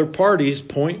 because all their parties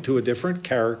point to a different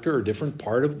character, a different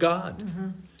part of God.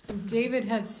 David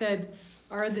had said,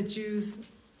 were the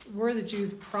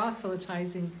Jews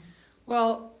proselytizing?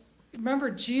 Well, remember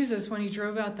Jesus, when he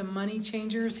drove out the money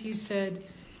changers, he said,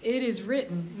 it is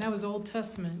written, and that was Old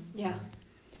Testament, Yeah.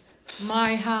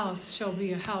 my house shall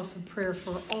be a house of prayer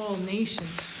for all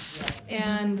nations.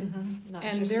 And Not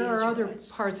and just there the are other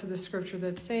Israelites. parts of the scripture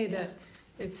that say that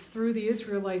it's through the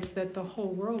Israelites that the whole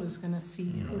world is going to see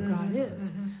who God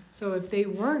is. So if they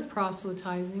weren't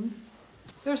proselytizing,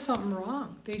 there's something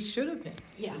wrong. They should have been.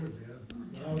 Yeah.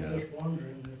 I was just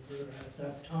wondering if they're at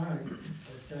that time,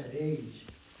 at that age,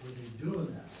 were they doing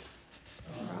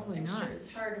that? Probably I'm not. sure it's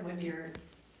hard when you're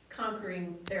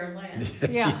conquering their land.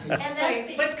 Yeah. And that's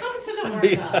the, But come to know our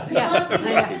God. Yes. well, see,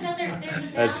 there's another, there's a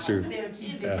That's balance true. there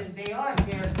too, because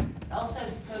they're also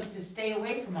supposed to stay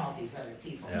away from all these other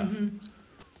people. Yeah.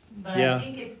 But Yeah. I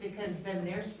think it's because then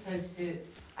they're supposed to,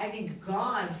 I think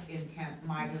God's intent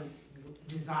might have,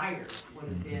 desire would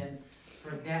have been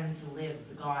for them to live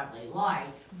the godly life,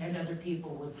 and other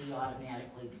people would be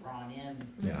automatically drawn in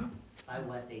Yeah. by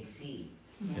what they see.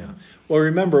 Yeah. Well,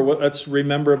 let's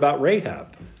remember about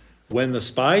Rahab. When the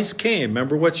spies came,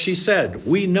 remember what she said?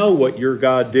 We know what your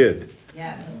God did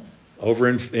Yes. over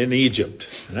in Egypt.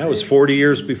 And that was 40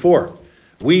 years before.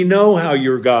 We know how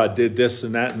your God did this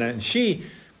and that and that. And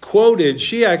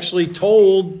she actually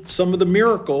told some of the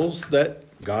miracles that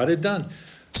God had done.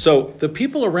 So the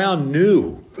people around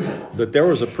knew that there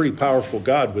was a pretty powerful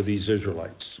God with these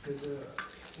Israelites.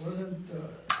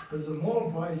 Because the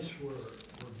Moabites were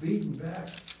beaten back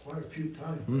quite a few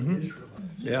times by the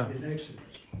Israelites Yeah. in Exodus.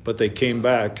 But they came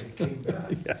back. They came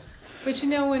back. But you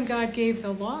know, when God gave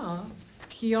the law,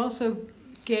 he also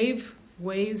gave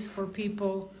ways for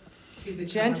people, To become a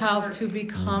Gentiles, part- to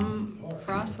become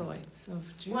proselytes of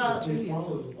Well, They Judaism.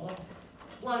 followed the law.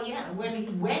 Well, yeah, when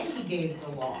he gave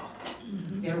the law,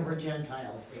 there were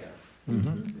Gentiles there.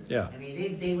 Yeah, I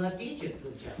mean, they left Egypt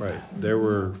with Gentiles. right. There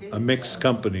were a mixed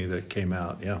company that came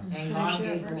out, yeah. And Can I God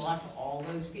share a gave the verse? law to all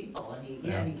those people, and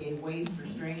he gave ways for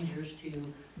strangers to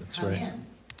That's come right. in.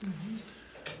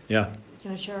 Yeah.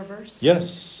 Can I share a verse?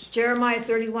 Yes. Jeremiah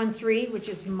 31:3, which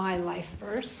is my life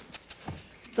verse.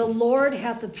 The Lord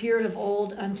hath appeared of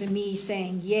old unto me,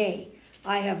 saying, Yea,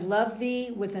 I have loved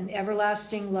thee with an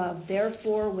everlasting love.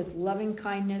 Therefore, with loving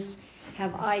kindness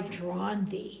have I drawn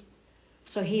thee.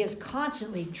 So he is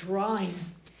constantly drawing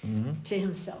to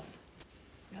himself.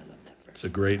 I love that verse. It's a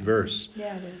great verse.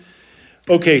 Yeah, it is.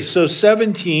 Okay, so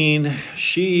 17,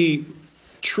 she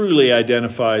truly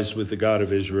identifies with the God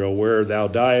of Israel. Where thou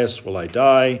diest will I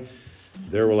die,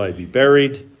 there will I be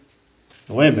buried.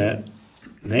 Now, wait a minute.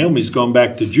 Naomi's going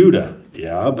back to Judah.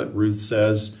 Yeah, but Ruth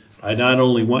says, I not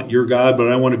only want your God, but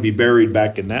I want to be buried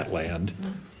back in that land.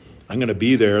 I'm going to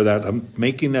be there. I'm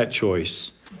making that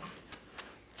choice.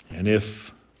 And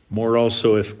if more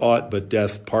also, if aught but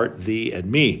death part thee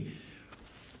and me.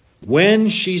 When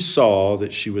she saw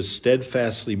that she was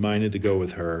steadfastly minded to go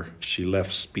with her, she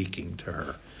left speaking to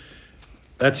her.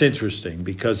 That's interesting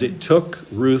because it took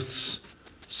Ruth's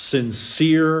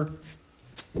sincere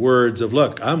words of,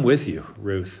 look, I'm with you,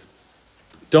 Ruth.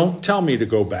 Don't tell me to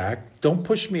go back. Don't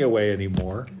push me away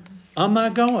anymore. I'm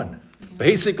not going.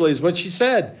 Basically is what she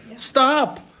said.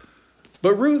 Stop.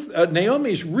 But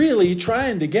Naomi's really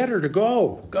trying to get her to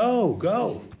go.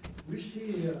 We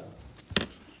see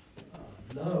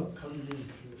love coming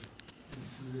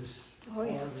into this Oh,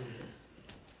 yeah. part of it.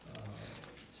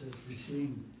 It says we see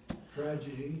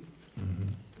tragedy,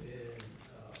 and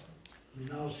we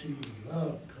now see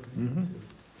love coming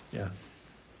Yeah,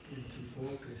 into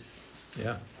focus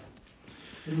yeah.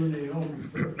 through Naomi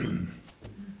first.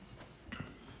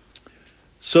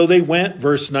 So they went,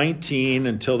 verse 19,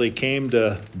 until they came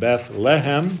to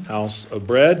Bethlehem, house of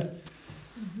bread.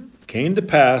 Came to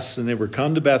pass, and they were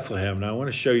come to Bethlehem. Now I want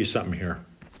to show you something here.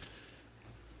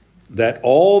 That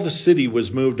all the city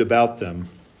was moved about them,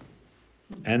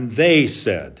 and they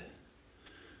said,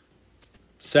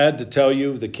 sad to tell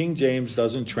you, the King James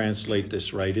doesn't translate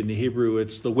this right. In the Hebrew,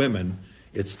 it's the women.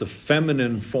 It's the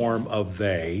feminine form of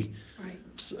they.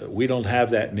 Right. We don't have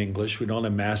that in English. We don't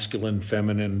have masculine,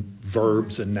 feminine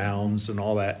verbs and nouns and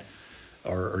all that,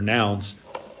 or nouns.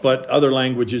 but other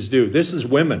languages do. This is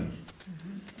women.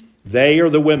 They are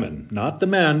the women, not the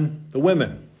men, the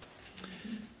women.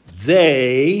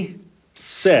 They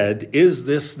said, is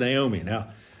this Naomi? Now,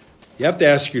 you have to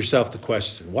ask yourself the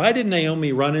question, why did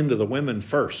Naomi run into the women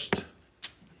first?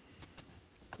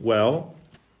 Well,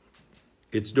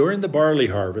 it's during the barley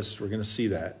harvest. We're going to see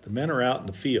that. The men are out in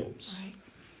the fields. Right.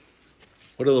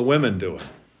 What are the women doing?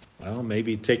 Well,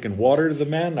 maybe taking water to the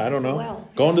men. I don't know. well.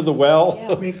 Going to the well.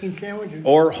 Yeah. Making sandwiches.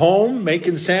 Or home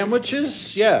making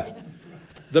sandwiches. Yeah.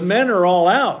 The men are all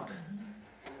out.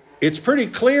 It's pretty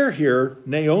clear here.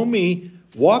 Naomi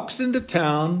walks into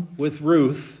town with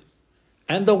Ruth,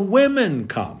 and the women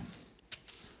come.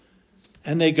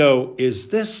 And they go, is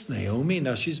this Naomi?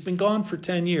 Now, she's been gone for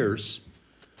 10 years.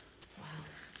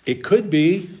 It could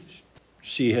be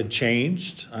she had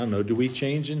changed. I don't know. Do we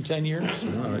change in 10 years?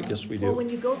 No, I guess we Well, do. when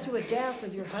you go through a death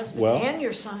of your husband Well. and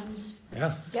your sons,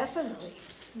 Yeah. definitely.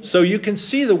 So you can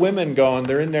see the women going.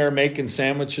 They're in there making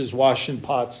sandwiches, washing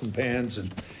pots and pans.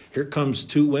 And here comes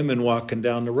two women walking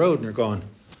down the road. And they're going,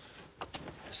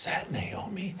 is that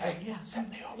Naomi? Hey, is that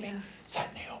Naomi? Yeah. Is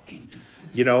that Naomi?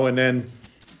 You know, and then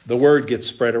the word gets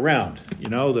spread around. You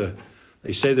know,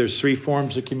 they say there's 3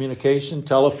 forms of communication: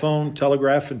 telephone,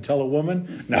 telegraph, and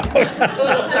telewoman. No.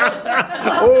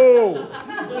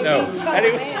 Oh, no.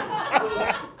 Anyway,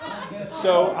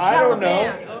 so I don't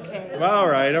know. Okay. All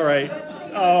right, all right.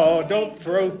 Oh, don't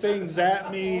throw things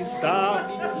at me. Stop.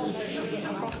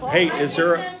 Hey, is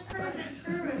there a...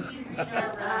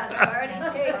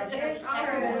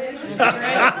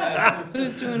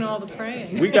 Who's doing all the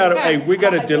praying? We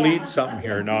gotta delete something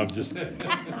here. No, I'm just kidding.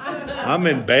 I'm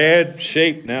in bad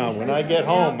shape now. When I get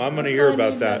home, I'm gonna hear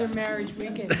about Another that. marriage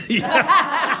weekend.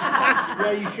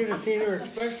 Yeah, you should have seen her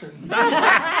expression.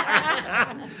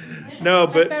 No,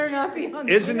 but Better not be on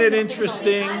the isn't it internet.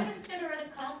 interesting? I consider it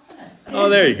a compliment. Oh,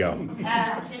 there you go.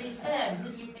 As Kitty said,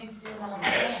 who do you think's doing all the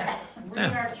praying?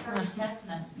 Read our church text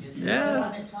messages. You're Yeah. the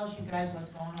one that tells you guys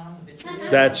what's going on with the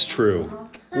church. That's true.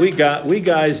 We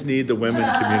guys need the women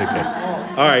to communicate.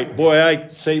 All right, boy, I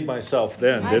saved myself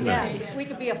then, I didn't I? guess. We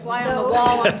could be a fly on the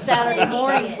wall on Saturday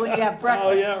mornings when you have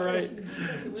breakfast. Oh, yeah, right.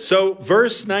 So,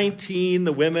 verse 19,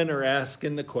 the women are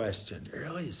asking the question,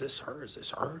 really, is this her? Is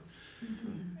this her?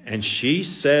 And she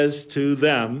says to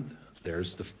them,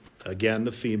 there's again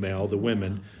the female, the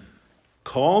women,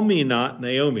 call me not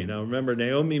Naomi. Now, remember,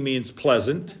 Naomi means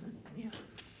pleasant. Yeah.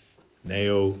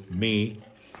 Naomi.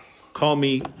 Call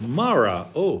me Mara.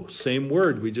 Oh, same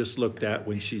word we just looked at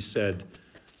when she said,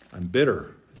 I'm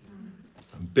bitter.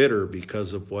 I'm bitter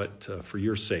because of what, for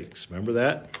your sakes. Remember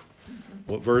that?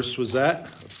 What verse was that?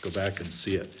 Let's go back and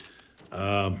see it.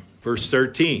 Verse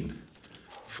 13.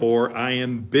 For I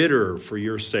am bitter for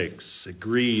your sakes. It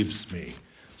grieves me.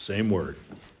 Same word.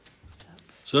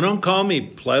 So don't call me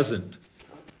pleasant.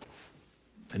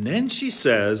 And then she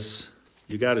says,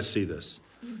 you got to see this.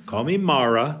 Call me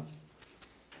Mara,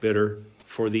 bitter,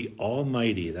 for the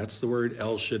Almighty. That's the word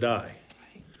El Shaddai.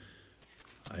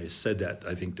 I said that,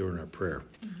 I think, during our prayer.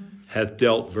 Hath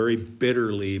dealt very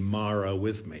bitterly Mara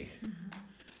with me.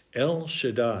 El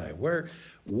Shaddai. Where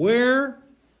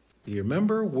do you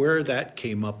remember where that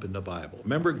came up in the Bible?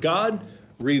 Remember, God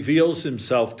reveals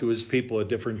himself to his people at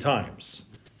different times.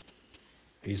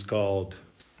 He's called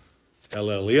El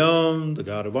Elyon, the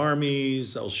God of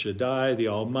armies, El Shaddai, the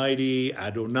Almighty,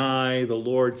 Adonai, the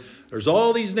Lord. There's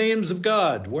all these names of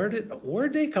God.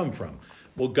 Where'd they come from?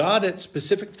 Well, God at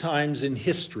specific times in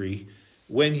history,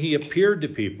 when he appeared to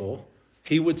people,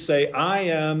 he would say, I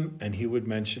am, and he would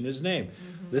mention his name.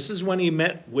 This is when he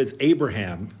met with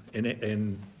Abraham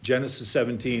in Genesis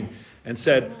 17 and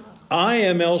said, I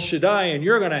am El Shaddai, and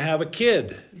you're going to have a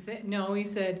kid. He said,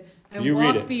 and You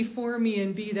read walk it. before me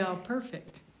and be thou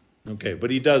perfect. Okay, but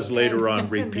he does later on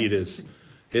repeat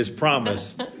his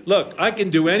promise. Look, I can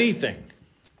do anything,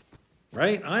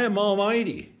 right? I am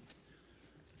almighty.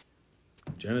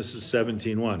 Genesis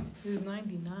 17:1. He was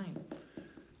 99.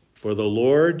 For the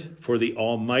Lord, for the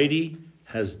Almighty,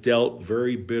 has dealt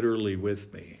very bitterly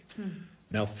with me.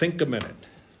 Now think a minute.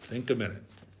 Think a minute.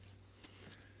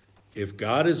 If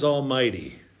God is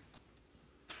almighty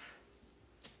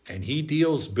and he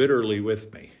deals bitterly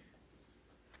with me,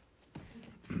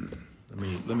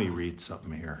 let me read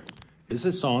something here. Is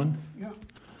this on? Yeah,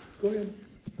 go ahead.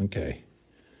 Okay.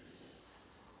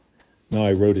 No,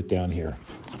 I wrote it down here.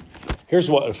 Here's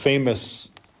what a famous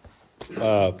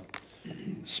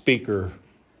speaker,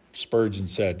 Spurgeon,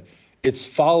 said. It's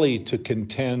folly to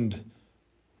contend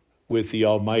with the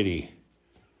Almighty,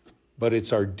 but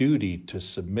it's our duty to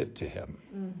submit to him.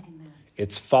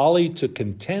 It's folly to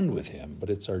contend with him, but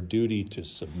it's our duty to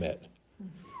submit.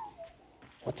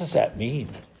 What does that mean?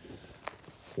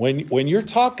 When you're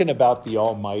talking about the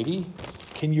Almighty,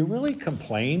 can you really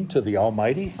complain to the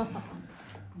Almighty?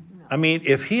 I mean,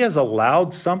 if he has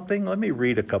allowed something, let me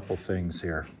read a couple things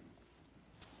here.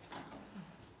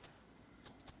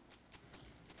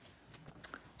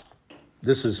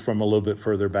 This is from a little bit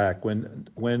further back. When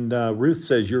Ruth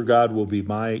says, your God will be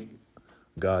my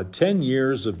God, 10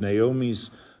 years of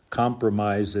Naomi's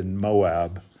compromise in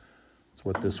Moab. That's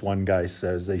what this one guy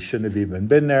says. They shouldn't have even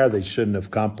been there. They shouldn't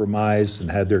have compromised and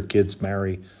had their kids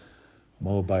marry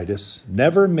Moabitess.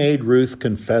 Never made Ruth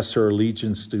confess her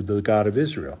allegiance to the God of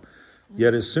Israel.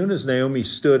 Yet as soon as Naomi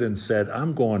stood and said,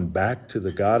 I'm going back to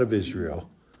the God of Israel,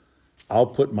 I'll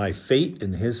put my fate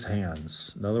in his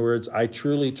hands. In other words, I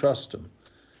truly trust him.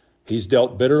 He's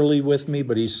dealt bitterly with me,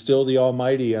 but he's still the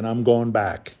Almighty, and I'm going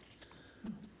back.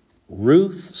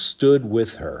 Ruth stood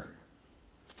with her.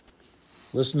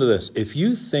 Listen to this. If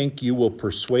you think you will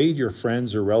persuade your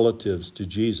friends or relatives to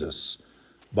Jesus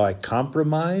by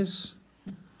compromise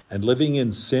and living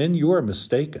in sin, you are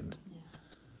mistaken.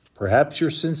 Perhaps you're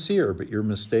sincere, but you're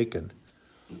mistaken.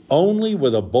 Only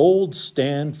with a bold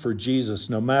stand for Jesus,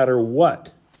 no matter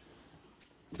what,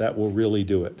 that will really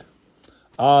do it.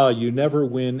 You never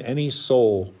win any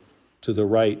soul to the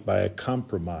right by a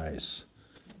compromise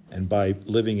and by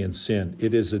living in sin.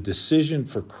 It is a decision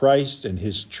for Christ and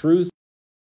his truth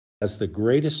as the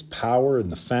greatest power in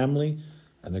the family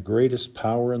and the greatest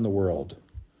power in the world.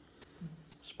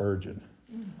 Spurgeon.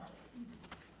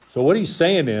 So what he's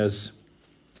saying is,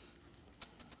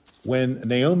 when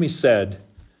Naomi said,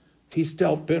 he's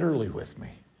dealt bitterly with me,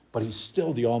 but he's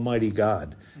still the Almighty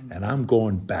God, and I'm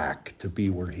going back to be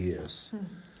where he is.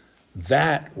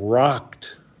 That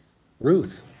rocked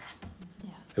Ruth.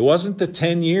 It wasn't the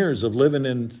 10 years of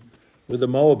living with the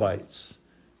Moabites.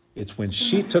 It's when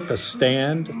she took a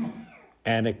stand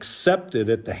and accepted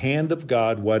at the hand of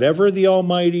God, whatever the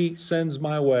Almighty sends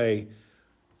my way,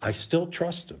 I still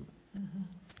trust him.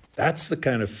 That's the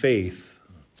kind of faith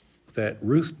that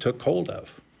Ruth took hold of.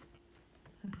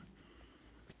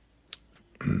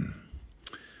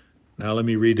 Now let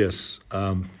me read this.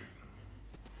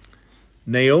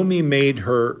 Naomi made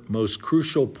her most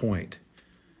crucial point.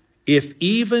 If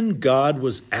even God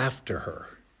was after her,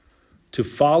 to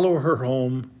follow her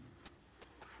home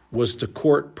was to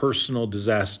court personal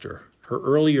disaster. Her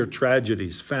earlier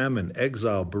tragedies, famine,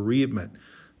 exile, bereavement,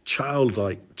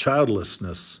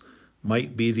 childlessness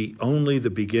might be only the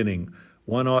beginning.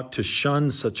 One ought to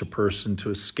shun such a person to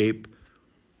escape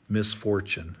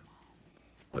misfortune.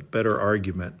 What better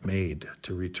argument made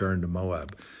to return to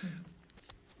Moab?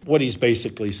 What he's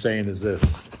basically saying is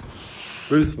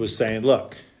this. Ruth was saying,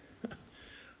 look,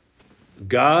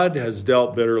 God has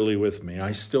dealt bitterly with me.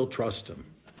 I still trust him.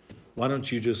 Why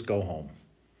don't you just go home?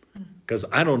 Because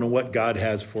I don't know what God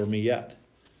has for me yet.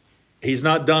 He's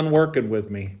not done working with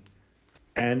me.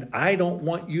 And I don't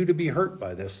want you to be hurt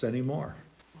by this anymore.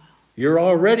 Wow. You're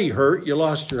already hurt. You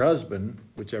lost your husband,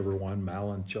 whichever one,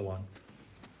 Malin, Chilon.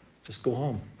 Just go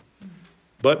home.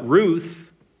 But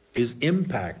Ruth is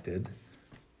impacted,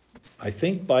 I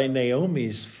think, by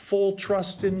Naomi's full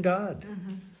trust in God.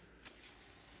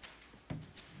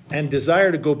 And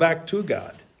desire to go back to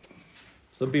God.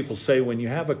 Some people say when you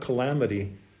have a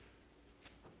calamity,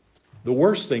 the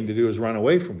worst thing to do is run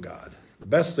away from God. The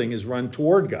best thing is run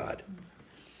toward God.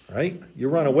 Right? You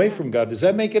run away from God. Does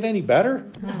that make it any better?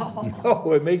 No.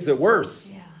 No, it makes it worse.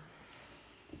 Yeah.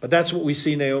 But that's what we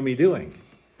see Naomi doing.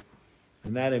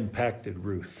 And that impacted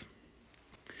Ruth.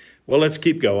 Well, let's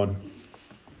keep going.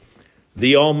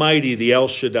 The Almighty, the El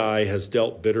Shaddai, has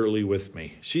dealt bitterly with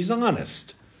me. She's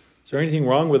honest. Is there anything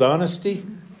wrong with honesty?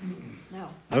 No.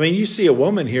 I mean, you see a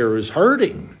woman here who's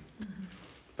hurting,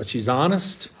 but she's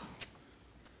honest.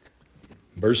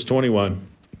 Verse 21.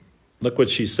 Look what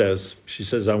she says. She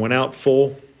says, I went out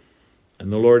full,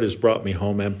 and the Lord has brought me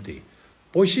home empty.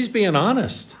 Boy, she's being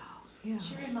honest. Yeah.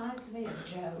 She reminds me of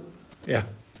Job. Yeah.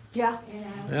 Yeah. You know,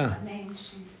 Yeah. I mean,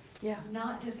 she's Yeah.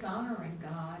 not dishonoring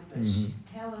God, but she's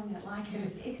telling it like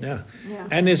it is. Yeah. Yeah.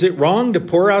 And is it wrong to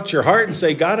pour out your heart and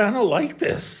say, God, I don't like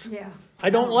this. Yeah.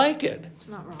 I don't like it. It's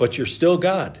not wrong. But you're still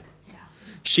God. Yeah.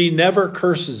 She never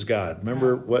curses God.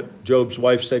 Remember what Job's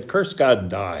wife said? Curse God and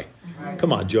die. Right.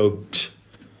 Come on, Job.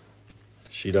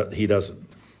 He doesn't.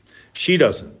 She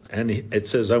doesn't. And it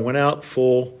says, I went out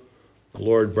full. The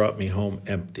Lord brought me home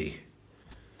empty.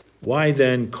 Why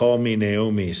then call me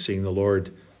Naomi, seeing the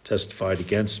Lord testified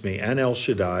against me, and El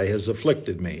Shaddai has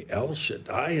afflicted me. El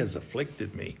Shaddai has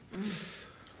afflicted me.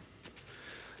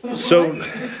 So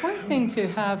it's one thing to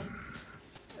have,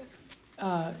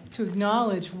 to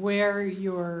acknowledge where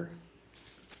your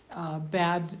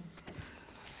bad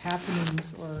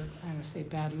happenings, or I don't say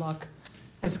bad luck,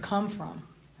 has come from.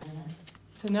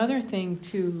 It's another thing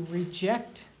to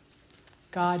reject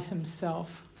God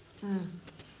himself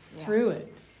through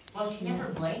it. Well, she never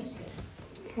blames him.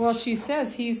 Well, she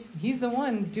says he's the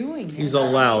one doing it. He's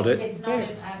allowed it. It's not,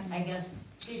 I guess,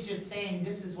 she's just saying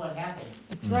this is what happened.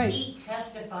 That's right. He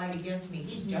testified against me,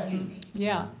 he's judging me.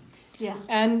 Yeah. Yeah.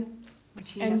 And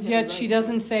yet she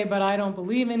doesn't say, but I don't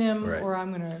believe in him, Right. or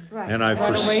I'm gonna Right. And I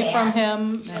run foresee, away from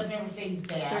him. She doesn't ever say he's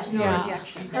bad. There's no Yeah.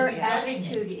 rejection. She said Her you're judging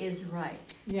him. attitude is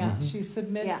right. Yeah, she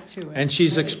submits to it. and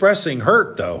she's expressing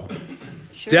hurt, though.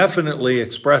 Sure. Definitely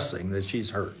expressing that she's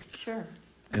hurt. Sure.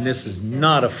 And this is She said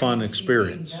not a she's fun being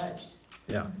experience. judged.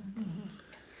 Yeah.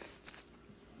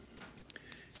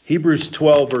 Hebrews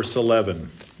 12, verse 11.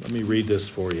 Let me read this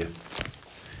for you.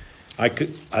 I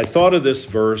thought of this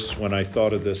verse when I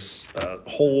thought of this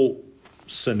whole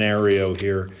scenario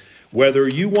here. Whether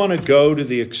you want to go to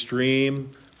the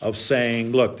extreme of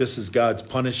saying, look, this is God's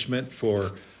punishment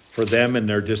for them and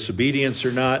their disobedience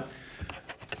or not,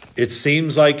 it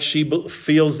seems like she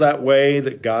feels that way,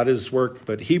 that God has worked.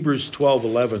 But Hebrews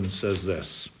 12:11 says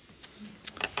this.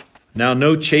 Now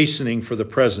no chastening for the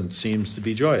present seems to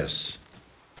be joyous,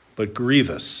 but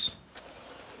grievous.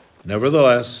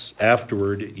 Nevertheless,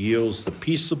 afterward it yields the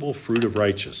peaceable fruit of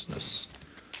righteousness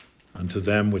unto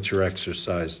them which are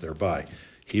exercised thereby.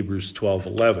 Hebrews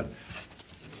 12:11.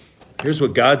 Here's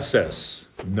what God says.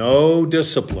 No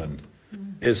discipline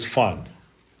is fun.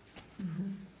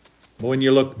 But when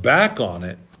you look back on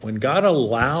it, when God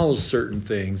allows certain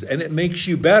things and it makes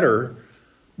you better,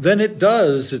 then it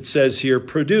does, it says here,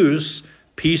 produce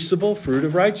peaceable fruit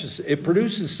of righteousness. It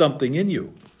produces something in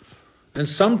you. And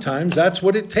sometimes that's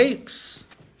what it takes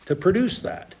to produce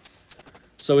that.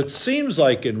 So it seems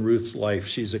like in Ruth's life,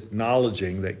 she's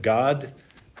acknowledging that God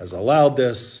has allowed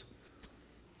this,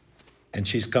 and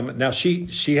she's coming. Now, she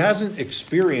hasn't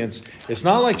experienced, it's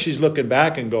not like she's looking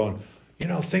back and going, you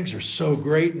know, things are so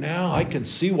great now. I can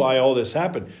see why all this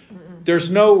happened. There's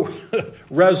no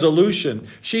resolution.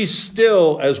 She's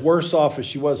still as worse off as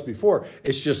she was before.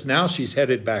 It's just now she's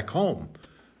headed back home.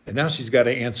 And now she's got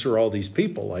to answer all these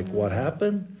people. Like, what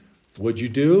happened? What'd you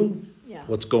do? Yeah.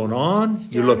 What's going on?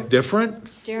 You look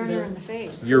different. Staring her in the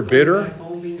face. You're bitter. Back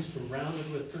home being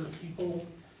surrounded with her people.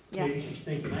 Yeah. Maybe she's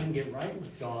thinking, I can get right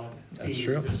with God. That's being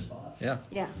true. in this spot. Yeah.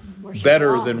 Yeah. Where she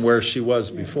Better belongs. than where she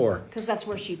was before. Because that's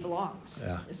where she belongs.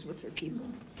 Yeah. Is with her people.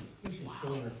 She's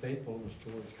showing her faithfulness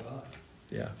towards God.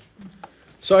 Yeah.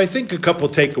 So I think a couple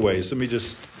takeaways. Let me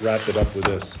just wrap it up with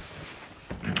this.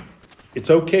 It's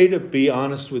okay to be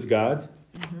honest with God.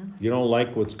 You don't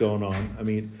like what's going on. I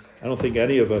mean, I don't think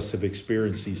any of us have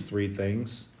experienced these three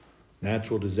things.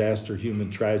 Natural disaster, human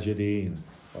tragedy, and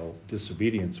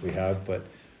disobedience we have. But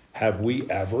have we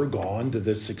ever gone to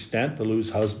this extent to lose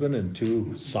husband and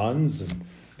 2 sons and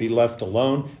be left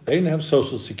alone? They didn't have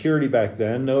Social Security back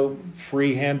then. No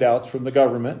free handouts from the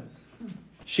government.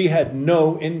 She had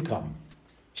no income.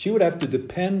 She would have to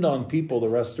depend on people the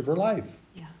rest of her life.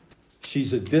 Yeah.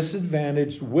 She's a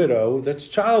disadvantaged widow that's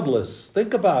childless.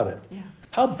 Think about it. Yeah.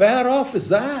 How bad off is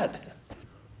that?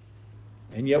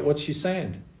 And yet what's she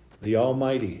saying? The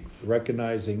Almighty,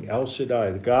 recognizing El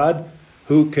Shaddai, the God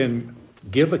who can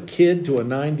give a kid to a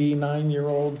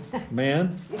 99-year-old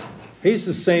man. He's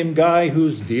the same guy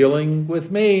who's dealing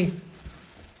with me.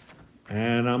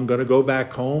 And I'm going to go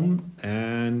back home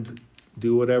and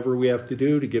do whatever we have to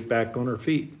do to get back on our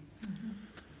feet.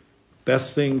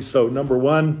 Best thing, so number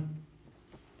one,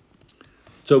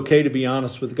 it's okay to be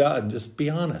honest with God and just be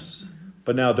honest.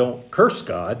 But now don't curse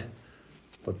God,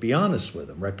 but be honest with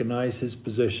him. Recognize his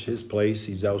position, his place.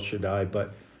 He's El Shaddai,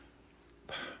 but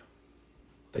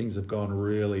things have gone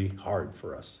really hard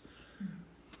for us.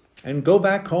 And go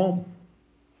back home.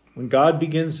 When God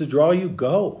begins to draw you,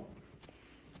 go.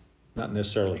 Not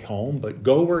necessarily home, but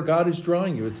go where God is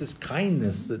drawing you. It's his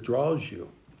kindness that draws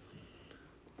you.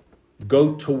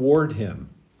 Go toward him,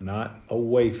 not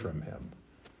away from him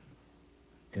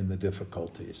in the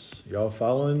difficulties. Y'all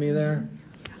following me there?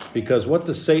 Because what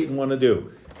does Satan want to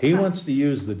do? He wants to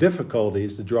use the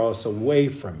difficulties to draw us away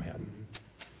from him,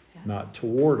 not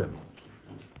toward him.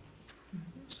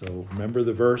 So remember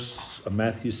the verse of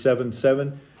Matthew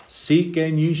 7:7? Seek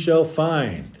and ye shall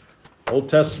find. Old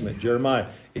Testament, Jeremiah.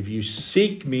 If you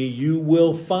seek me, you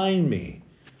will find me.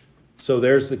 So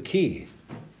there's the key.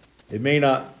 It may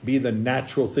not be the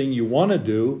natural thing you want to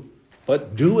do,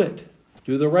 but do it.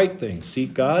 Do the right thing.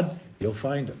 Seek God, you'll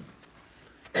find him.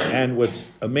 And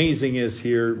what's amazing is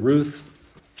here, Ruth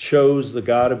chose the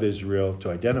God of Israel to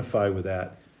identify with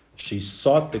that. She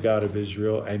sought the God of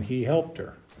Israel, and he helped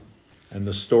her. And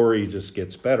the story just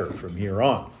gets better from here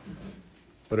on.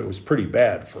 But it was pretty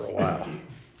bad for a while.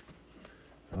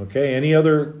 Okay, any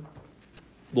other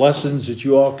lessons that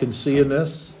you all can see in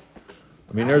this?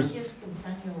 I mean, there's, I'm just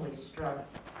continually struck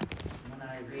when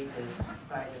I read this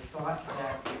by the thought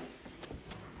that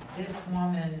this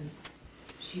woman,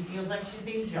 she feels like she's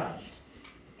being judged,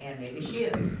 and maybe she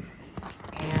is.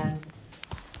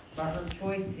 But her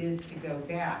choice is to go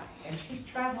back, and she's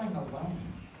traveling alone.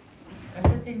 That's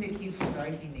the thing that keeps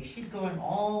striking me. She's going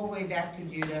all the way back to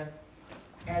Judah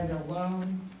as a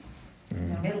lone,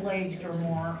 middle-aged or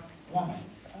more woman.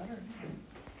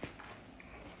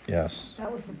 yes.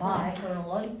 That was the By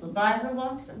bond. her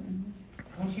lonesome.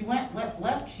 When she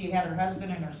left, she had her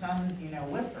husband and her sons,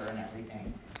 with her and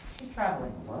everything. She's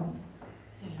traveling alone,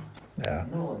 Yeah. in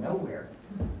the middle of nowhere.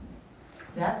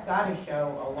 That's gotta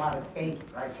show a lot of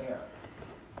faith right there.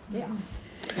 Yeah.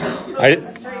 What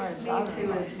strikes me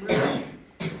too is Ruth's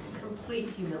complete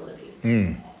humility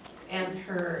and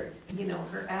her,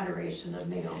 her adoration of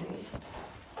Naomi.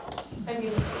 I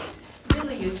mean,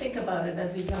 really, you think about it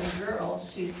as a young girl,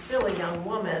 she's still a young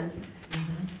woman,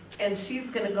 and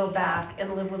she's gonna go back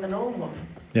and live with an old woman.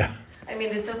 Yeah. I mean,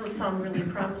 it doesn't sound really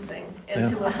promising, and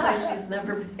to a place she's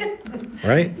never been,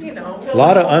 Right? A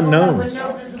lot of unknowns. With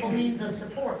no visible means of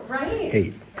support. Right.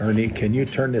 Hey, Ernie, can you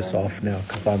turn this off now?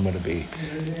 Because I'm going to be.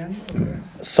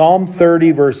 Psalm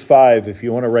 30, verse 5, if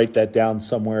you want to write that down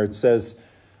somewhere, it says,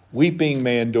 weeping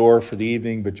may endure for the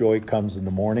evening, but joy comes in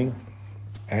the morning.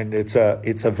 And it's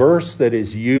a verse that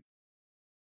is used